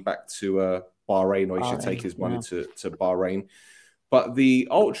his money back to Bahrain, or he should take his money to Bahrain. But the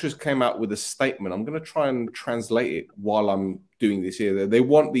Ultras came out with a statement. I'm going to try and translate it while I'm doing this here. They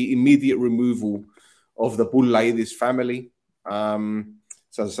want the immediate removal of the POULLAIDES family. So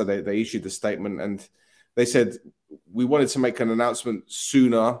as I said, they issued a statement, and they said, we wanted to make an announcement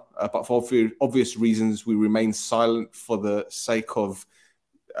sooner, but for obvious reasons, we remain silent for the sake of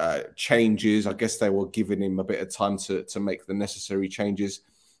changes. I guess they were giving him a bit of time to make the necessary changes.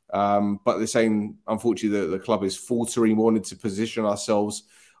 But the same, unfortunately, the club is faltering. We wanted to position ourselves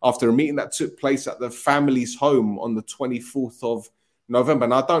after a meeting that took place at the family's home on the 24th of November.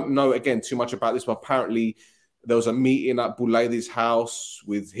 And I don't know, again, too much about this, but apparently there was a meeting at POULLAIDES' house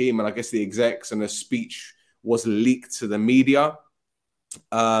with him and I guess the execs, and a speech was leaked to the media.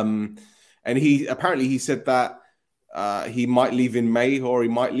 And he said that he might leave in May or he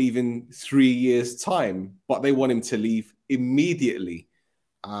might leave in 3 years' time, but they want him to leave immediately.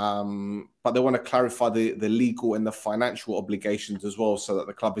 But they want to clarify the legal and the financial obligations as well, so that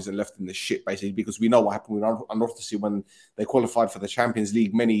the club isn't left in the shit, basically, because we know what happened with ANORTHOSIS when they qualified for the Champions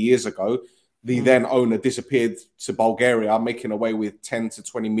League many years ago. The then owner disappeared to Bulgaria, making away with 10 to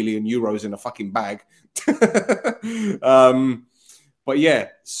 20 million euros in a fucking bag. But yeah,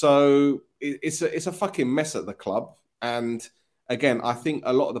 so it's a fucking mess at the club. And again, I think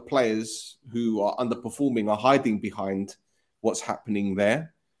a lot of the players who are underperforming are hiding behind what's happening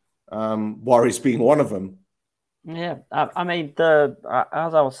there. Warriors being one of them. Yeah, I mean,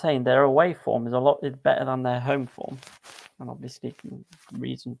 as I was saying, their away form is better than their home form, and obviously the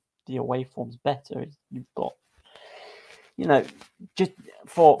reason the away form's better is you've got, just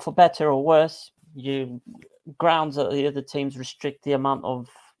for better or worse, grounds at the other teams restrict the amount of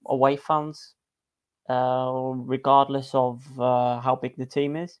away fans, regardless of how big the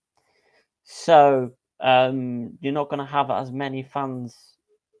team is. So you're not going to have as many fans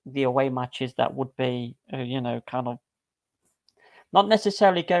the away matches that would be, kind of not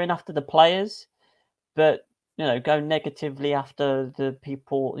necessarily going after the players, but go negatively after the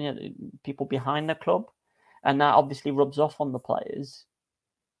people, people behind the club, and that obviously rubs off on the players.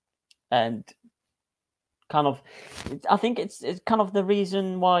 And kind of, I think it's kind of the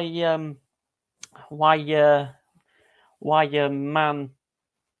reason why your man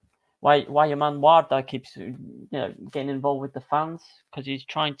Warda keeps getting involved with the fans, because he's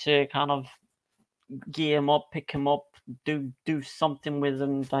trying to kind of gear them up, pick them up, do something with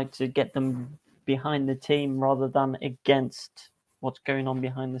them, like to get them behind the team rather than against what's going on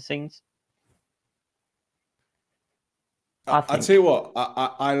behind the scenes. I tell you what,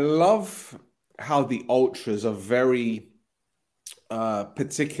 I love how the ultras are very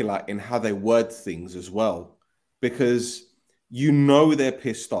particular in how they word things as well, because they're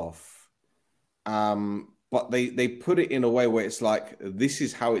pissed off. But they put it in a way where it's like, this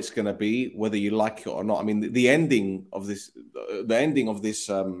is how it's going to be, whether you like it or not. I mean, the ending of this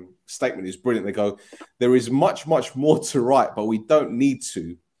statement is brilliant. They go, there is much, much more to write, but we don't need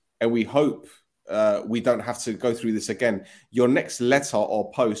to. And we hope we don't have to go through this again. Your next letter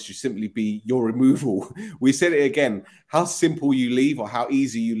or post should simply be your removal. We said it again. How simple you leave or how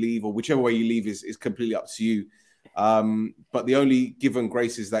easy you leave or whichever way you leave is completely up to you. But the only given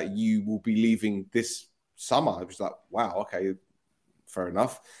grace is that you will be leaving this summer. I was like, wow, okay, fair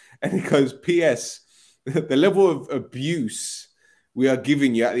enough. And he goes, P.S. the level of abuse we are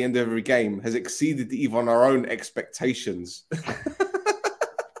giving you at the end of every game has exceeded even our own expectations.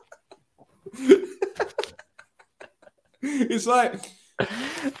 It's like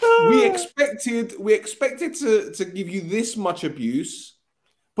we expected to give you this much abuse,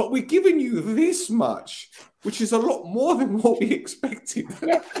 but we're giving you this much, which is a lot more than what we expected.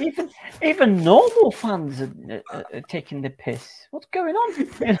 Yeah, even normal fans are taking the piss. What's going on?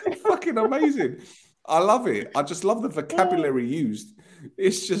 It's fucking amazing. I love it. I just love the vocabulary used.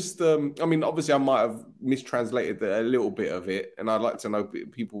 It's just, I mean, obviously I might have mistranslated a little bit of it, and I'd like to know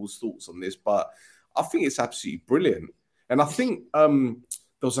people's thoughts on this, but I think it's absolutely brilliant. And I think there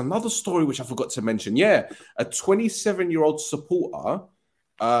was another story which I forgot to mention. Yeah, a 27-year-old supporter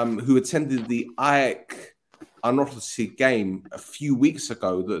who attended the ANORTHOSIS game a few weeks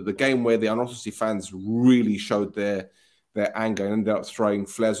ago, the game where the ANORTHOSIS fans really showed their anger and ended up throwing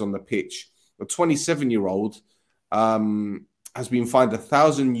flares on the pitch. A 27-year-old has been fined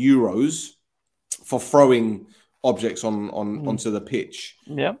 €1,000 for throwing objects onto the pitch.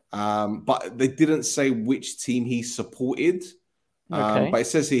 Yeah. But they didn't say which team he supported. Okay. But it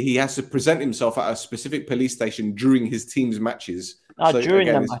says he has to present himself at a specific police station during his team's matches. During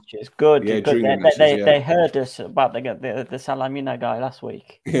the matches. Good. Yeah, good. They heard us about the SALAMINA guy last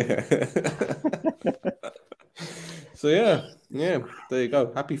week. Yeah. So yeah, there you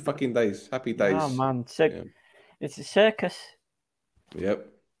go. Happy fucking days. Happy days. Oh man, It's a circus. Yep,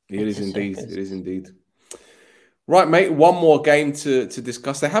 it is indeed. It is indeed. Right, mate. One more game to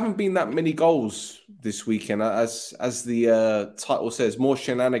discuss. There haven't been that many goals this weekend, as the title says. More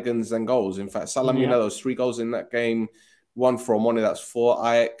shenanigans than goals. In fact, SALAMINA, there was 3 goals in that game. 1 for OMONOIA, that's 4.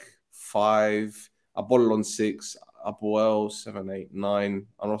 AEK 5. APOLLON 6. APOEL 7-8-9,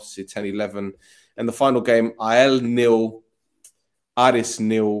 ANORTHOSIS 10-11. And the final game, AL 0, ARIS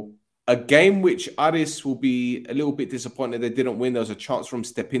 0. A game which ARIS will be a little bit disappointed they didn't win. There was a chance from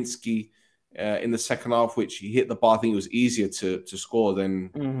Stepinski in the second half, which he hit the bar. I think it was easier to score than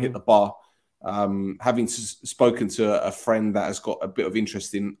hit the bar. Having spoken to a friend that has got a bit of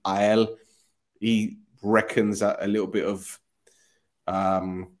interest in AL, he reckons that a little bit of,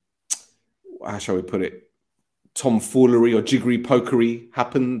 how shall we put it, tomfoolery or jiggery pokery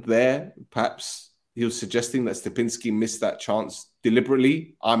happened there. Perhaps he was suggesting that Stepinski missed that chance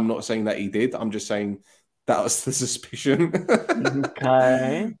deliberately. I'm not saying that he did. I'm just saying that was the suspicion.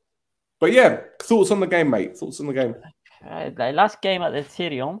 Okay. But yeah, thoughts on the game, mate? Thoughts on the game? The last game at the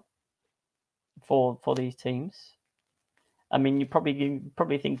Tyrion for these teams. I mean, you probably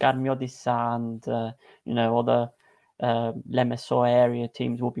think KARMIOTISSA and other Lemeso area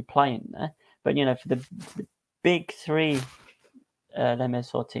teams will be playing there. But for the big three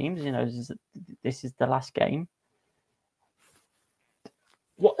Lemeso teams, this is the last game.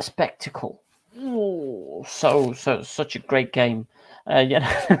 What a spectacle! Oh, such a great game.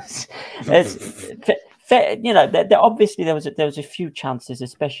 Obviously there was a few chances,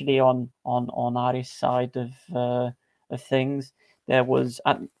 especially on Aris' side of things. There was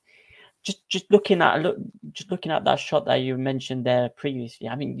just looking at that shot that you mentioned there previously.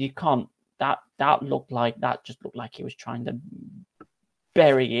 I mean, you can't. That looked like he was trying to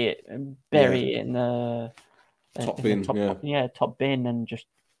bury it in the top bin, top bin, and just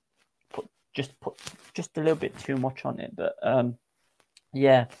put a little bit too much on it. But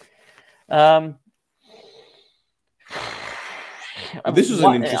this was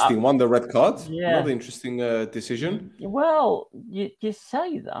an interesting one, the red card. Yeah. Another interesting decision. Well, you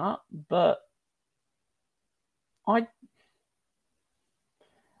say that, but I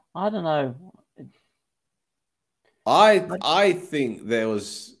don't know. I think there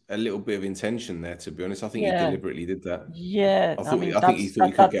was a little bit of intention there, to be honest. I think he deliberately did that. Yeah. I think he thought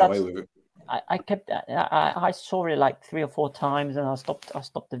he could get away with it. I saw it like 3 or 4 times, and I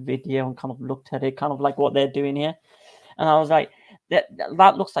stopped the video and kind of looked at it, kind of like what they're doing here. And I was like,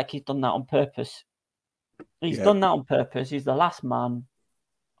 that looks like he's done that on purpose. He's done that on purpose. He's the last man.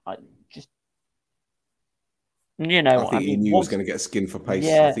 I think he knew he was going to get skinned for pace.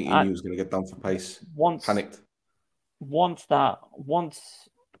 Yeah, I think he knew he was going to get done for pace. Panicked. Once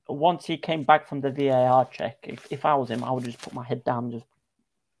he came back from the VAR check, if I was him, I would just put my head down and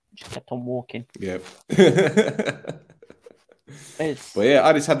just kept on walking. Yeah. But yeah,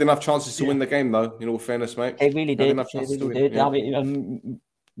 Aris had enough chances to win the game, though. In all fairness, mate, they really did. They really did. Yeah. I mean,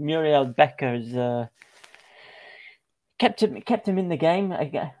 Muriel Becker's kept him in the game.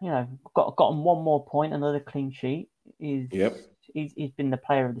 Got him one more point, another clean sheet. He's been the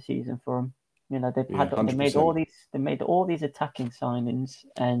player of the season for him. They made all these attacking signings,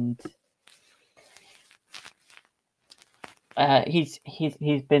 and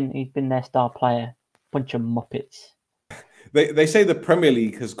he's been their star player. Bunch of muppets. They say the Premier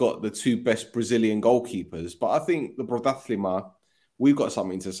League has got the 2 best Brazilian goalkeepers, but I think the Protathlima, we've got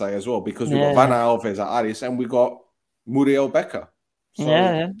something to say as well, because we've got Vanna Alves at Aris and we got Muriel Becker.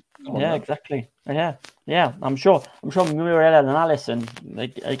 So, exactly. Yeah. I'm sure Muriel and Alison they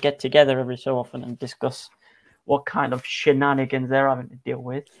get together every so often and discuss what kind of shenanigans they're having to deal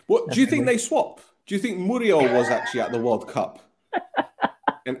with. What do you think they swap? Do you think Muriel was actually at the World Cup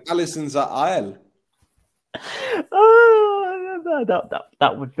and Alison's at AL?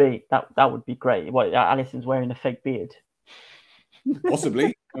 That would be great. What, Alison's wearing a fake beard?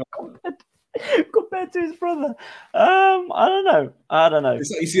 Possibly. Compared to his brother. I don't know.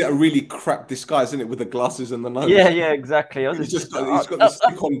 It's like you see that really crap disguise, isn't it, with the glasses and the nose? Yeah, exactly. He's got the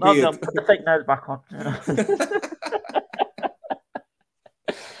stick-on beard. Put the fake nose back on.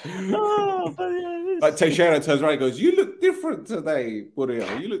 Like Teixeira turns around and goes, "You look different today,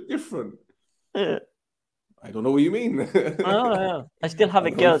 Muriel. You look different." Yeah. I don't know what you mean. I still have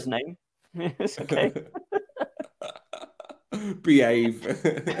a girl's name. It's okay. Behave.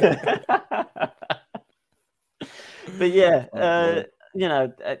 But yeah,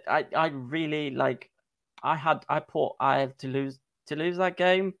 I really like. I had to lose that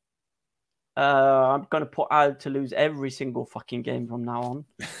game. I'm gonna put I had to lose every single fucking game from now on.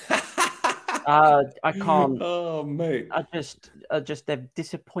 I can't. Oh mate, I just they've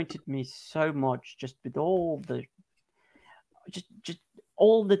disappointed me so much. Just with all the, just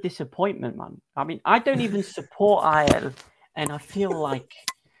all the disappointment, man. I mean, I don't even support IL, and I feel like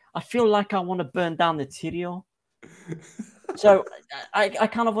I want to burn down the Tyrio. So I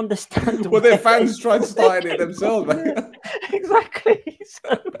kind of understand. Well, their fans tried starting it themselves. Exactly.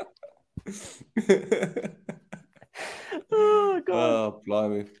 So.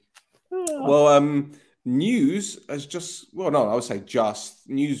 Blimey. Well, news has just, well, no, I would say just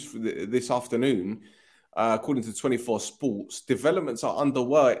news for this afternoon. According to 24 Sports, developments are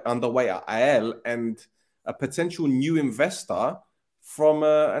underway at APOEL and a potential new investor from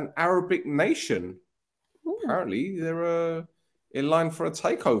an Arabic nation. Apparently, they're in line for a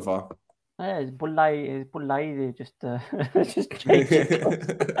takeover. Yeah, it's POULLAIDES just changed it.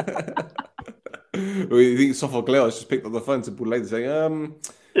 Well, you think Sophocles just picked up the phone to POULLAIDES saying,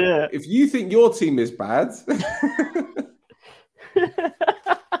 Yeah. if you think your team is bad...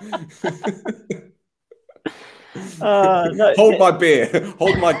 No, hold my beer.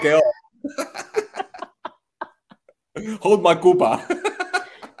 Hold my girl. Hold my Cuba.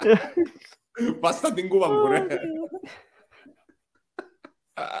 Basta tinguan po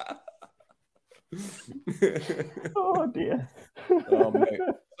Oh dear. Oh, mate.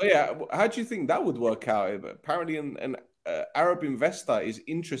 So yeah, how do you think that would work out? Apparently, an Arab investor is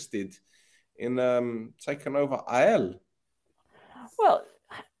interested in taking over APOEL. Well,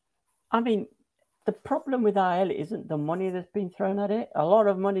 I mean, the problem with APOEL isn't the money that's been thrown at it. A lot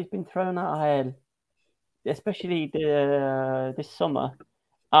of money's been thrown at APOEL, especially this summer,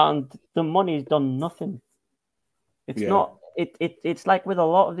 and the money's done nothing. It's not. It's like with a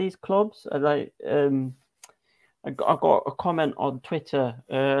lot of these clubs. Like I got a comment on Twitter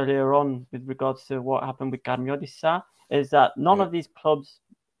earlier on with regards to what happened with KARMIOTISSA, is that none of these clubs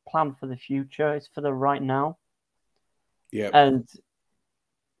plan for the future. It's for the right now. Yeah. And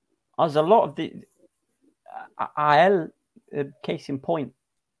as a lot of the AL case in point,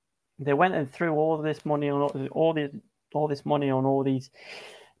 they went and threw all this money on all these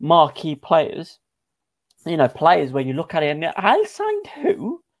marquee players. You know, players where you look at it and AL signed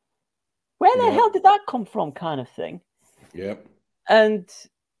who? Where the hell did that come from? Kind of thing. Yep. And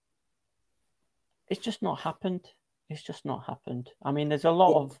it's just not happened. It's just not happened. I mean, there's a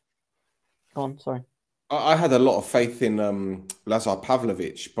lot of. Go on, sorry. I had a lot of faith in Lazar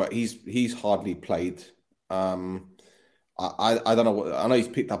Pavlovich, but he's hardly played. I don't know what. I know he's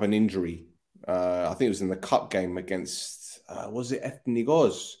picked up an injury. I think it was in the cup game against was it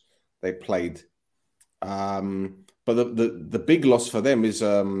Ethnikos they played. But the big loss for them is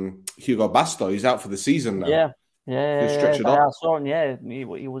Hugo Basto. He's out for the season now. Yeah. Stretch it up. I saw him. Yeah, he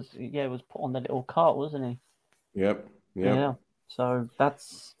was put on the little cart, wasn't he? Yep. Yeah. So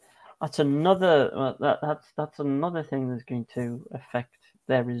that's another that's another thing that's going to affect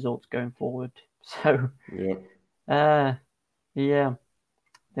their results going forward. So they're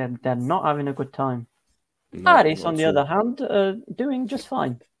not having a good time. ARIS, on the other hand, doing just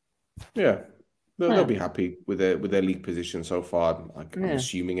fine. Yeah. They'll be happy with their league position so far. I'm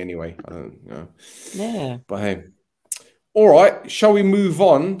assuming anyway. I don't know. Yeah. But hey. All right. Shall we move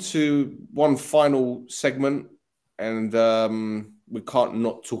on to one final segment? And we can't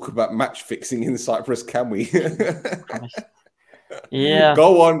not talk about match fixing in Cyprus, can we? Yeah.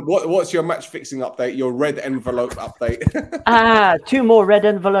 Go on. What's your match fixing update? Your red envelope update? 2 more red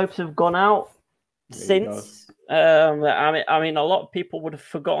envelopes have gone out since. I mean, a lot of people would have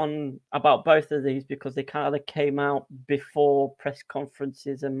forgotten about both of these because they kind of came out before press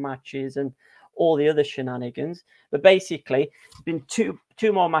conferences and matches and all the other shenanigans. But basically, it's been two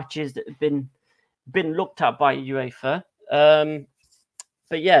more matches that have been looked at by UEFA.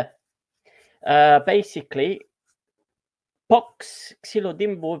 But yeah, basically, POX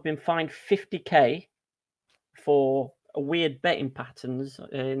Xilodimbo have been fined 50k for weird betting patterns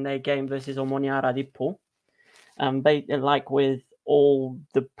in their game versus OMONOIA Radipo. Like with all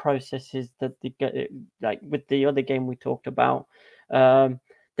the processes that they get, like with the other game we talked about,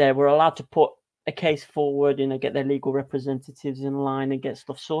 they were allowed to put a case forward, get their legal representatives in line and get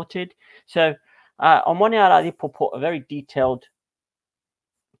stuff sorted. So OMONOIA Radipo put a very detailed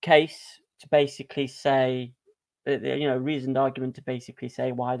case to basically say, reasoned argument to basically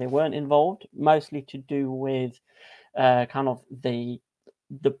say why they weren't involved, mostly to do with kind of the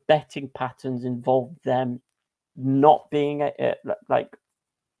betting patterns involved them not being able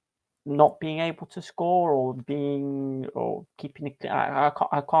to score or keeping it.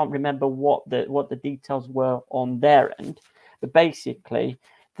 I can't remember what the details were on their end, but basically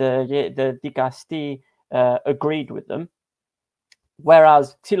the Digasti agreed with them,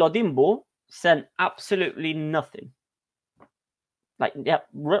 whereas Xilodimbo sent absolutely nothing. I'm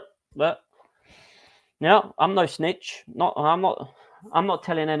no snitch. I'm not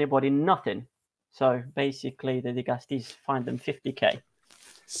telling anybody nothing. So basically, the Digastis fined them 50k.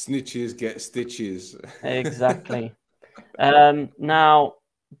 Snitches get stitches. Exactly. Now,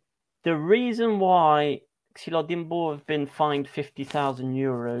 the reason why Xilodimbo have been fined 50,000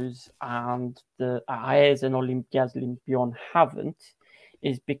 euros and the AES and Olympias Lympion haven't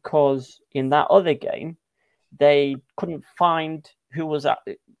is because in that other game, they couldn't find who was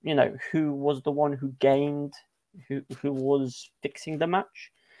who was the one who gained, who was fixing the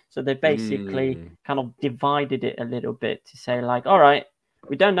match. So they basically kind of divided it a little bit to say like, all right,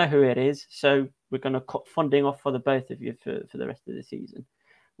 we don't know who it is, so we're going to cut funding off for the both of you for the rest of the season.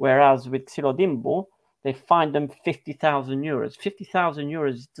 Whereas with Silodimbo, they fined them 50,000 euros. 50,000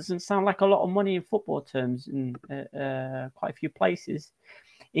 euros doesn't sound like a lot of money in football terms in quite a few places.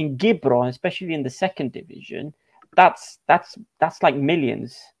 In Gibro, especially in the second division, that's like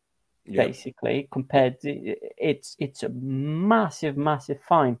millions, basically, compared to it's a massive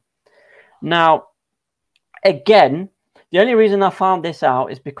fine. Now, again, the only reason I found this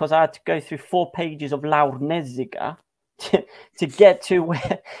out is because I had to go through 4 pages of Laurneziga to get to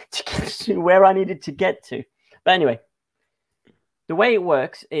where I needed to get to. But anyway, the way it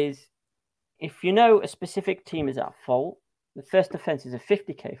works is if you know a specific team is at fault, the first offence is a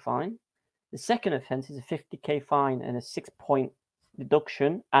 50k fine. The second offence is a 50k fine and a 6-point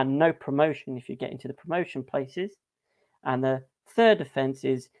deduction and no promotion if you get into the promotion places. And the third offence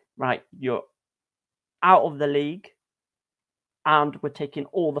is, right, you're out of the league and we're taking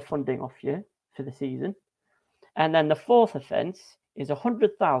all the funding off you for the season. And then the fourth offence is a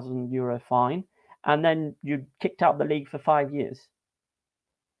 100,000 euro fine, and then you're kicked out of the league for 5 years.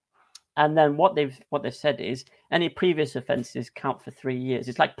 And then what they've said is any previous offences count for 3 years.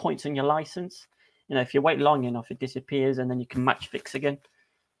 It's like points on your license. You know, if you wait long enough, it disappears, and then you can match fix again.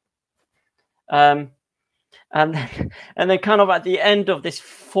 And then kind of at the end of this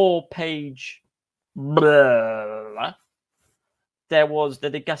 4-page blah, there was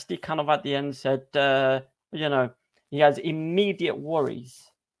the Gasti kind of at the end said, he has immediate worries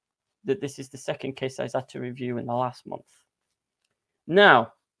that this is the second case he's had to review in the last month.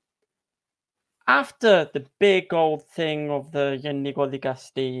 Now, after the big old thing of the Nico Di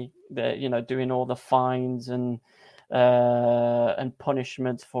Gasti, doing all the fines and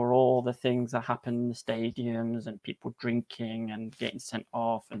punishments for all the things that happen in the stadiums and people drinking and getting sent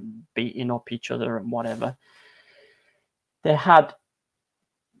off and beating up each other and whatever, they had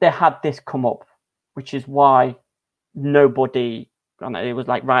this come up, which is why nobody, it was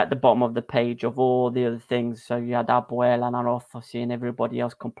like right at the bottom of the page of all the other things. So you had APOEL and ANORTHOSIS and everybody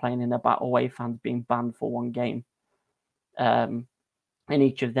else complaining about away fans being banned for one game, and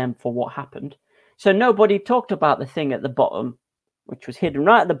each of them for what happened. So nobody talked about the thing at the bottom, which was hidden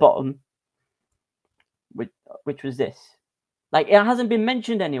right at the bottom, which was this. Like, it hasn't been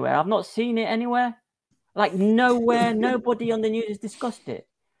mentioned anywhere. I've not seen it anywhere. Like, nowhere, nobody on the news has discussed it.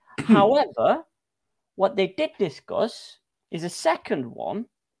 However, what they did discuss is a second one,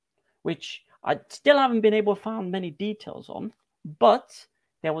 which I still haven't been able to find many details on, but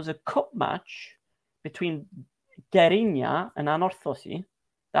there was a cup match between Guerinha and ANORTHOSIS.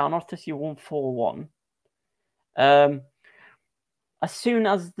 The ANORTHOSIS won 4-1. As soon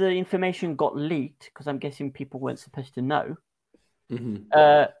as the information got leaked, because I'm guessing people weren't supposed to know,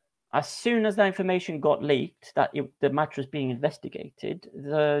 as soon as that information got leaked, that the match was being investigated,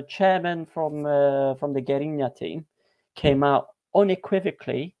 the chairman from the Guerinha team came out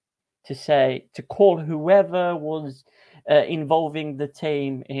unequivocally to call whoever was involving the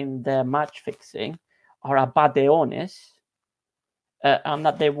team in their match fixing are abadeones, and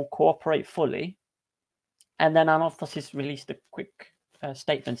that they will cooperate fully. And then ANORTHOSIS released a quick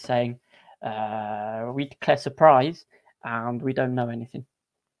statement saying, we declare surprise and we don't know anything.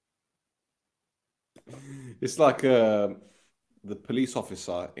 It's like the police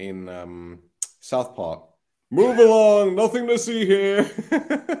officer in South Park. Move along, nothing to see here.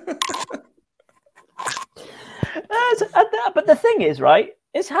 But the thing is, right,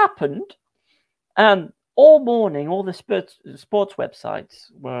 it's happened. And all morning, all the sports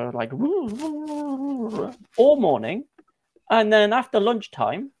websites were like, all morning. And then after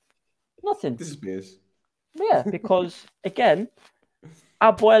lunchtime, nothing. Disappears. Yeah, because, again,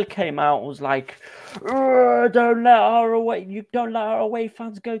 APOEL came out and was like, you don't let our away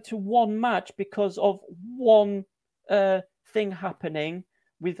fans go to one match because of one thing happening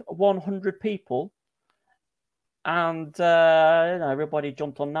with 100 people. And everybody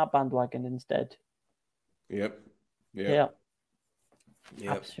jumped on that bandwagon instead. Yep. Yeah.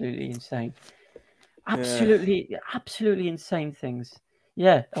 Absolutely insane. Absolutely insane things.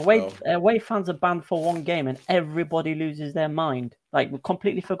 Yeah, away fans are banned for one game and everybody loses their mind. Like, we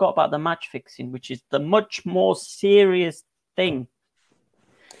completely forgot about the match fixing, which is the much more serious thing.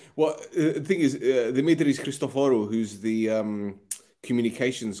 Well, the thing is, Dimitris Christoforou, who's the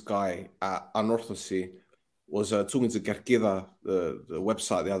communications guy at ANORTHOSIS, was talking to Kerkida, the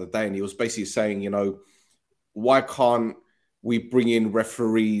website, the other day, and he was basically saying, why can't we bring in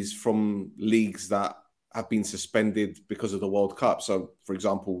referees from leagues that have been suspended because of the World Cup. So, for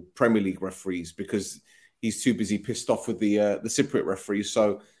example, Premier League referees, because he's too busy pissed off with the Cypriot referees.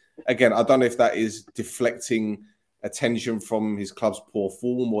 So, again, I don't know if that is deflecting attention from his club's poor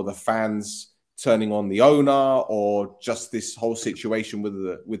form, or the fans turning on the owner, or just this whole situation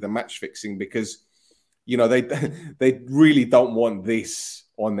with the match fixing, because they really don't want this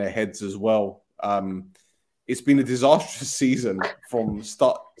on their heads as well. It's been a disastrous season from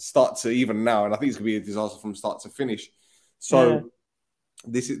start to even now, and I think it's going to be a disaster from start to finish. So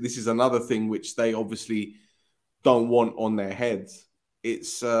this is another thing which they obviously don't want on their heads.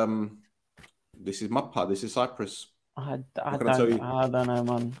 It's this is Mappa, this is Cyprus. I don't know,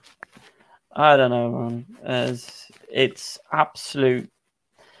 man. I don't know, man. It's absolute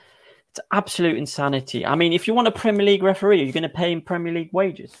insanity. I mean, if you want a Premier League referee, you're going to pay him Premier League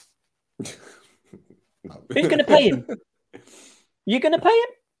wages. Who's going to pay him? You're going to pay him?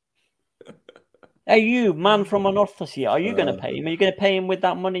 Are you, man from ANORTHOSIS, are you going to pay him? Are you going to pay him with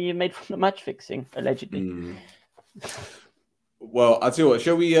that money you made from the match fixing, allegedly? Well, I'll tell you what,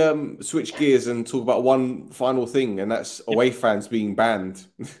 shall we switch gears and talk about one final thing, and that's away fans being banned?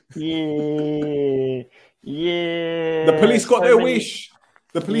 Yeah. The police got their wish.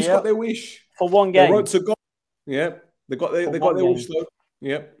 The police got their wish. For one game. They wrote to God. Yeah. They got their wish, though.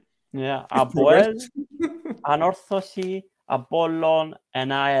 Yeah. Yeah. APOEL, ANORTHOSIS, APOLLON,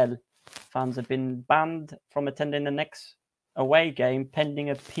 and AL fans have been banned from attending the next away game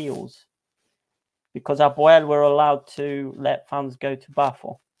pending appeals, because APOEL were allowed to let fans go to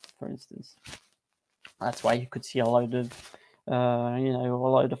PAFOS, for instance. That's why you could see a load of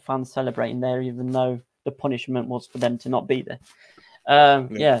fans celebrating there, even though the punishment was for them to not be there. So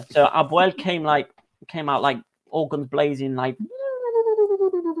APOEL came out like all guns blazing, like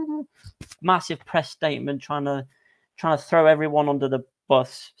massive press statement, trying to throw everyone under the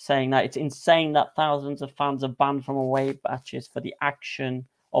bus, saying that it's insane that thousands of fans are banned from away matches for the action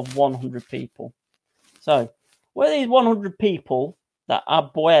of 100 people. So, what are these 100 people that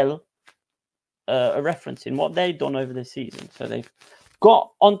APOEL are referencing? What they've done over the season? So they've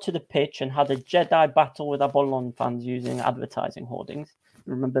got onto the pitch and had a Jedi battle with APOLLON fans using advertising hoardings.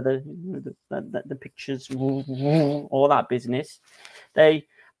 Remember the pictures, all that business. They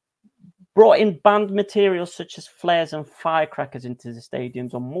brought in banned materials such as flares and firecrackers into the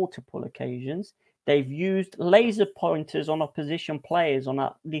stadiums on multiple occasions. They've used laser pointers on opposition players on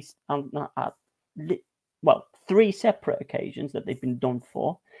at least 3 separate occasions that they've been done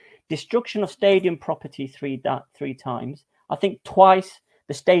for. Destruction of stadium property three times. I think twice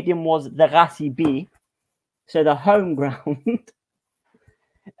the stadium was the Rassi B, so the home ground.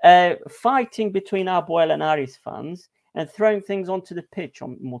 Fighting between APOEL and ARIS fans, and throwing things onto the pitch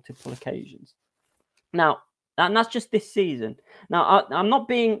on multiple occasions. Now, and that's just this season. Now, I'm not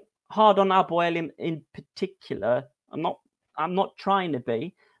being hard on APOEL in particular. I'm not trying to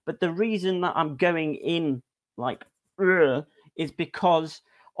be, but the reason that I'm going in is because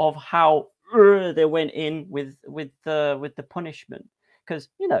of how they went in with the punishment. Because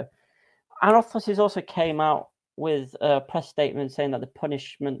ANORTHOSIS also came out with a press statement saying that the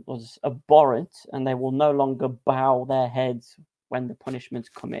punishment was abhorrent and they will no longer bow their heads when the punishments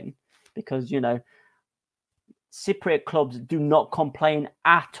come in, because Cypriot clubs do not complain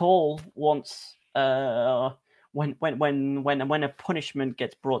at all once when a punishment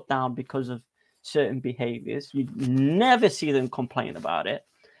gets brought down because of certain behaviors. You never see them complain about it.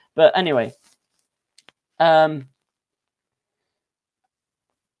 But anyway, AL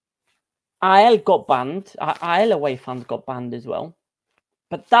got banned. AL away fans got banned as well.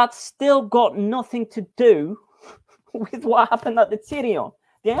 But that's still got nothing to do with what happened at the Tyrion.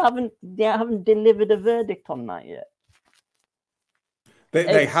 They haven't delivered a verdict on that yet.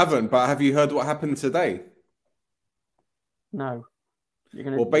 They haven't, but have you heard what happened today? No.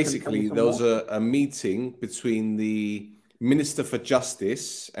 Well, basically, there was a meeting between the Minister for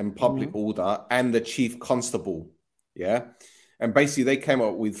Justice and Public Order and the Chief Constable. Yeah. And basically, they came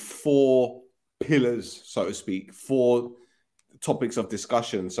up with 4 pillars, so to speak, 4 topics of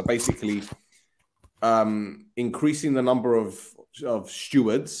discussion. So basically, increasing the number of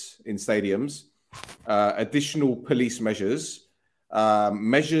stewards in stadiums, additional police measures,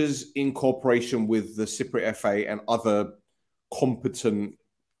 measures in cooperation with the Cypriot FA and other competent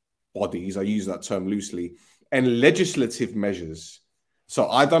bodies, I use that term loosely, and legislative measures. So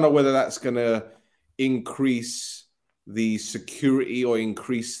I don't know whether that's going to increase the security or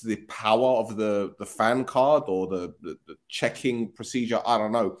increase the power of the fan card or the checking procedure. I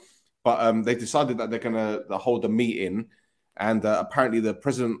don't know. But they decided that they're going to hold a meeting, and apparently the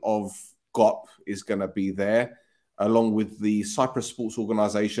president of GOP is going to be there. along with the Cyprus Sports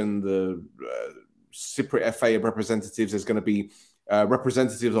Organisation, the Cypriot FA representatives. There's going to be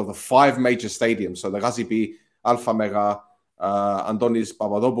representatives of the 5 major stadiums. So the Gazipi, Alpha Mega, Andonis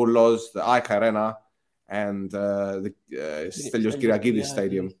Papadopoulos, the AEK Arena, and the Stelios Kyriakidis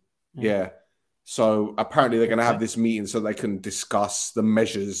Stadium. Yeah. So apparently they're going to have this meeting so they can discuss the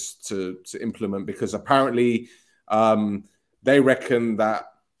measures to implement, because apparently they reckon that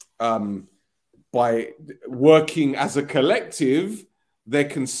by working as a collective, they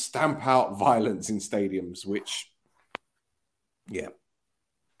can stamp out violence in stadiums, which, yeah.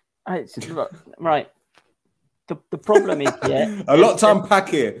 Right. The problem is, yeah. A lot to unpack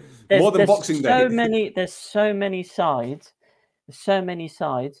here. More than Boxing Day. There's so many sides. There's so many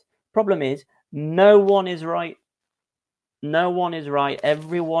sides. Problem is, no one is right. No one is right.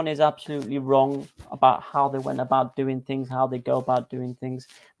 Everyone is absolutely wrong about how they went about doing things, how they go about doing things.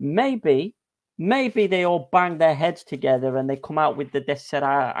 Maybe they all bang their heads together and they come out with the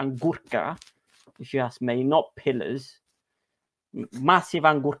Desera and Gurka, if you ask me, not pillars. Massive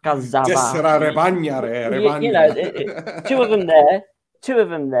Angurka Zava. Desera Rebagnare. You know, two of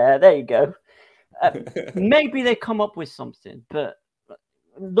them there. There you go. Maybe they come up with something, but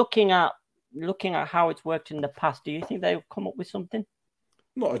looking at how it's worked in the past, do you think they'll come up with something?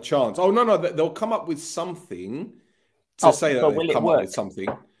 Not a chance. Oh, no, they'll come up with something to say that they've come up with something.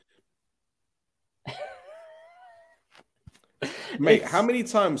 Mate, how many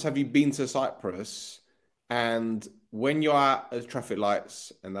times have you been to Cyprus, and when you're at the traffic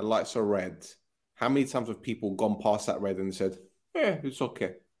lights and the lights are red, how many times have people gone past that red and said, yeah, it's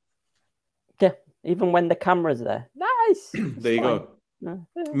okay? Yeah, even when the camera's there. Nice. There you go. No.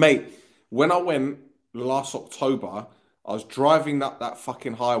 Mate, when I went last October, I was driving up that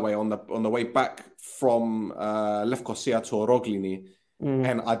fucking highway on the way back from Lefkosia to Oroglini,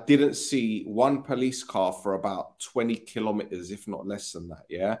 and I didn't see one police car for about 20 kilometers, if not less than that,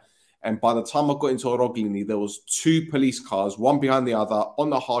 yeah? And by the time I got into Oroglini, there was 2 police cars, one behind the other,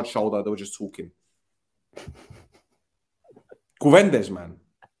 on the hard shoulder. They were just talking. Kuvendes, man.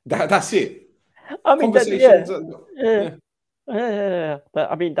 That's it. I mean, but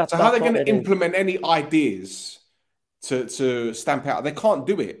I mean, that's... So how are they going to implement any ideas to stamp out? They can't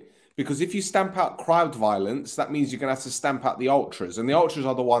do it. Because if you stamp out crowd violence, that means you're going to have to stamp out the ultras. And the ultras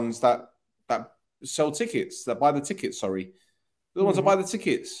are the ones that sell tickets, that buy the tickets, sorry. They're the ones that buy the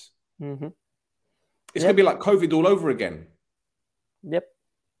tickets. Mm-hmm. It's going to be like COVID all over again. Yep.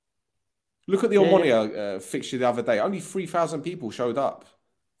 Look at the OMONOIA fixture the other day. Only 3,000 people showed up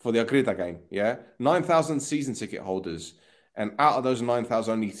for the AKRITAS game, yeah? 9,000 season ticket holders. And out of those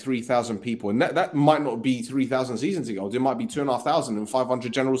 9,000, only 3,000 people. And that might not be 3,000 season ticket holders. It might be 2,500 and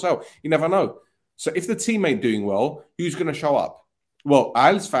 500 general sale. You never know. So if the team ain't doing well, who's going to show up? Well,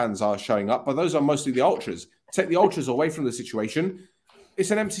 ALFA fans are showing up, but those are mostly the ultras. Take the ultras away from the situation. It's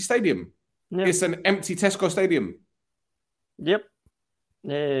an empty stadium. Yep. It's an empty Tesco stadium. Yep.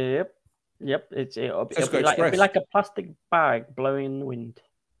 It'll be like a plastic bag blowing in the wind.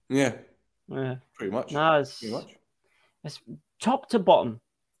 Yeah. Pretty much. No, it's top to bottom.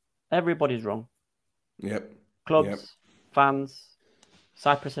 Everybody's wrong. Yep. Clubs, fans,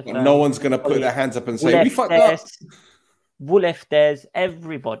 Cyprus FA. And no one's going to put their hands up and say, we fucked up. Vuleftes,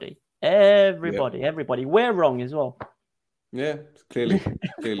 everybody. We're wrong as well. Yeah, clearly.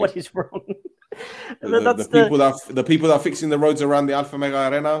 What is wrong? The people that are fixing the roads around the Alpha Mega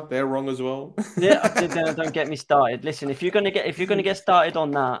Arena, they're wrong as well. Yeah, don't get me started. Listen, if you're gonna get started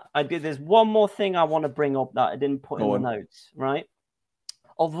on that, there's one more thing I want to bring up that I didn't put in the notes. Right,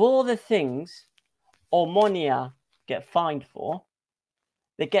 of all the things OMONOIA get fined for,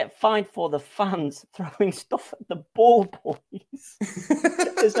 they get fined for the fans throwing stuff at the ball boys.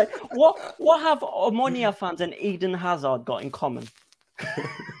 It's like, what have OMONOIA fans and Eden Hazard got in common?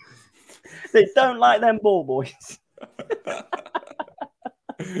 They don't like them ball boys.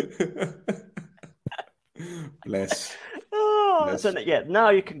 Bless. So, yeah, now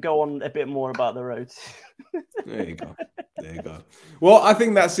you can go on a bit more about the roads. There you go. Well, I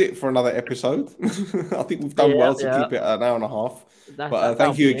think that's it for another episode. I think we've done well to keep it an hour and a half. But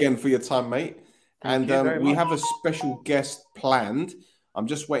thank you again for your time, mate. And we have a special guest planned. I'm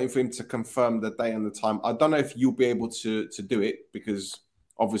just waiting for him to confirm the day and the time. I don't know if you'll be able to do it, because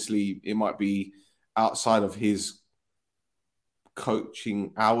obviously it might be outside of his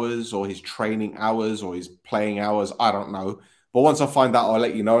coaching hours or his training hours or his playing hours. I don't know. But once I find out, I'll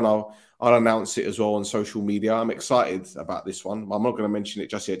let you know, and I'll announce it as well on social media. I'm excited about this one. I'm not going to mention it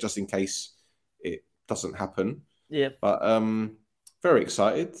just yet, just in case it doesn't happen. Yeah. But very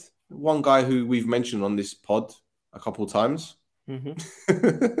excited. One guy who we've mentioned on this pod a couple of times.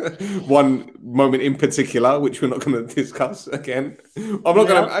 One moment in particular, which we're not going to discuss again. I'm not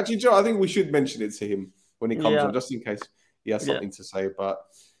going to actually, Joe. I think we should mention it to him when he comes on, just in case he has something to say. But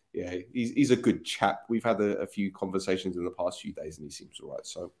yeah, he's a good chap. We've had a few conversations in the past few days, and he seems all right.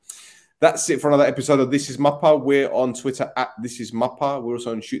 So that's it for another episode of This Is Mappa. We're on Twitter at This Is Mappa. We're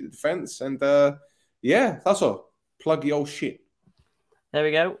also on Shoot the Defense, and that's all. Plug your shit. There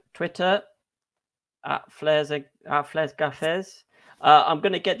we go. Twitter at Flares Gaffes. I'm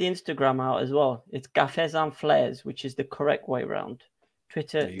going to get the Instagram out as well. It's Gaffes and Flares, which is the correct way around.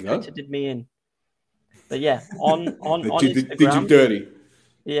 Twitter did me in. But yeah, on Instagram. Did you dirty?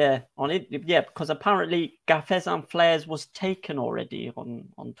 Yeah, on it. Yeah, because apparently Gaffes and Flares was taken already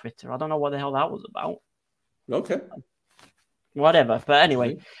on Twitter. I don't know what the hell that was about. Okay. Whatever. But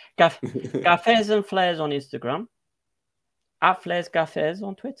anyway, Gaffes and Flares on Instagram. At Flares Gaffes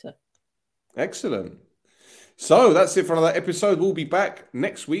on Twitter. Excellent. So that's it for another episode. We'll be back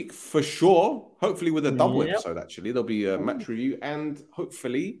next week for sure. Hopefully with a double episode, actually. There'll be a match review and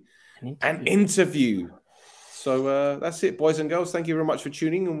hopefully an interview. So that's it, boys and girls. Thank you very much for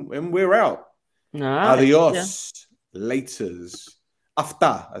tuning, and we're out. Adios. Laters.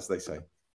 After, as they say.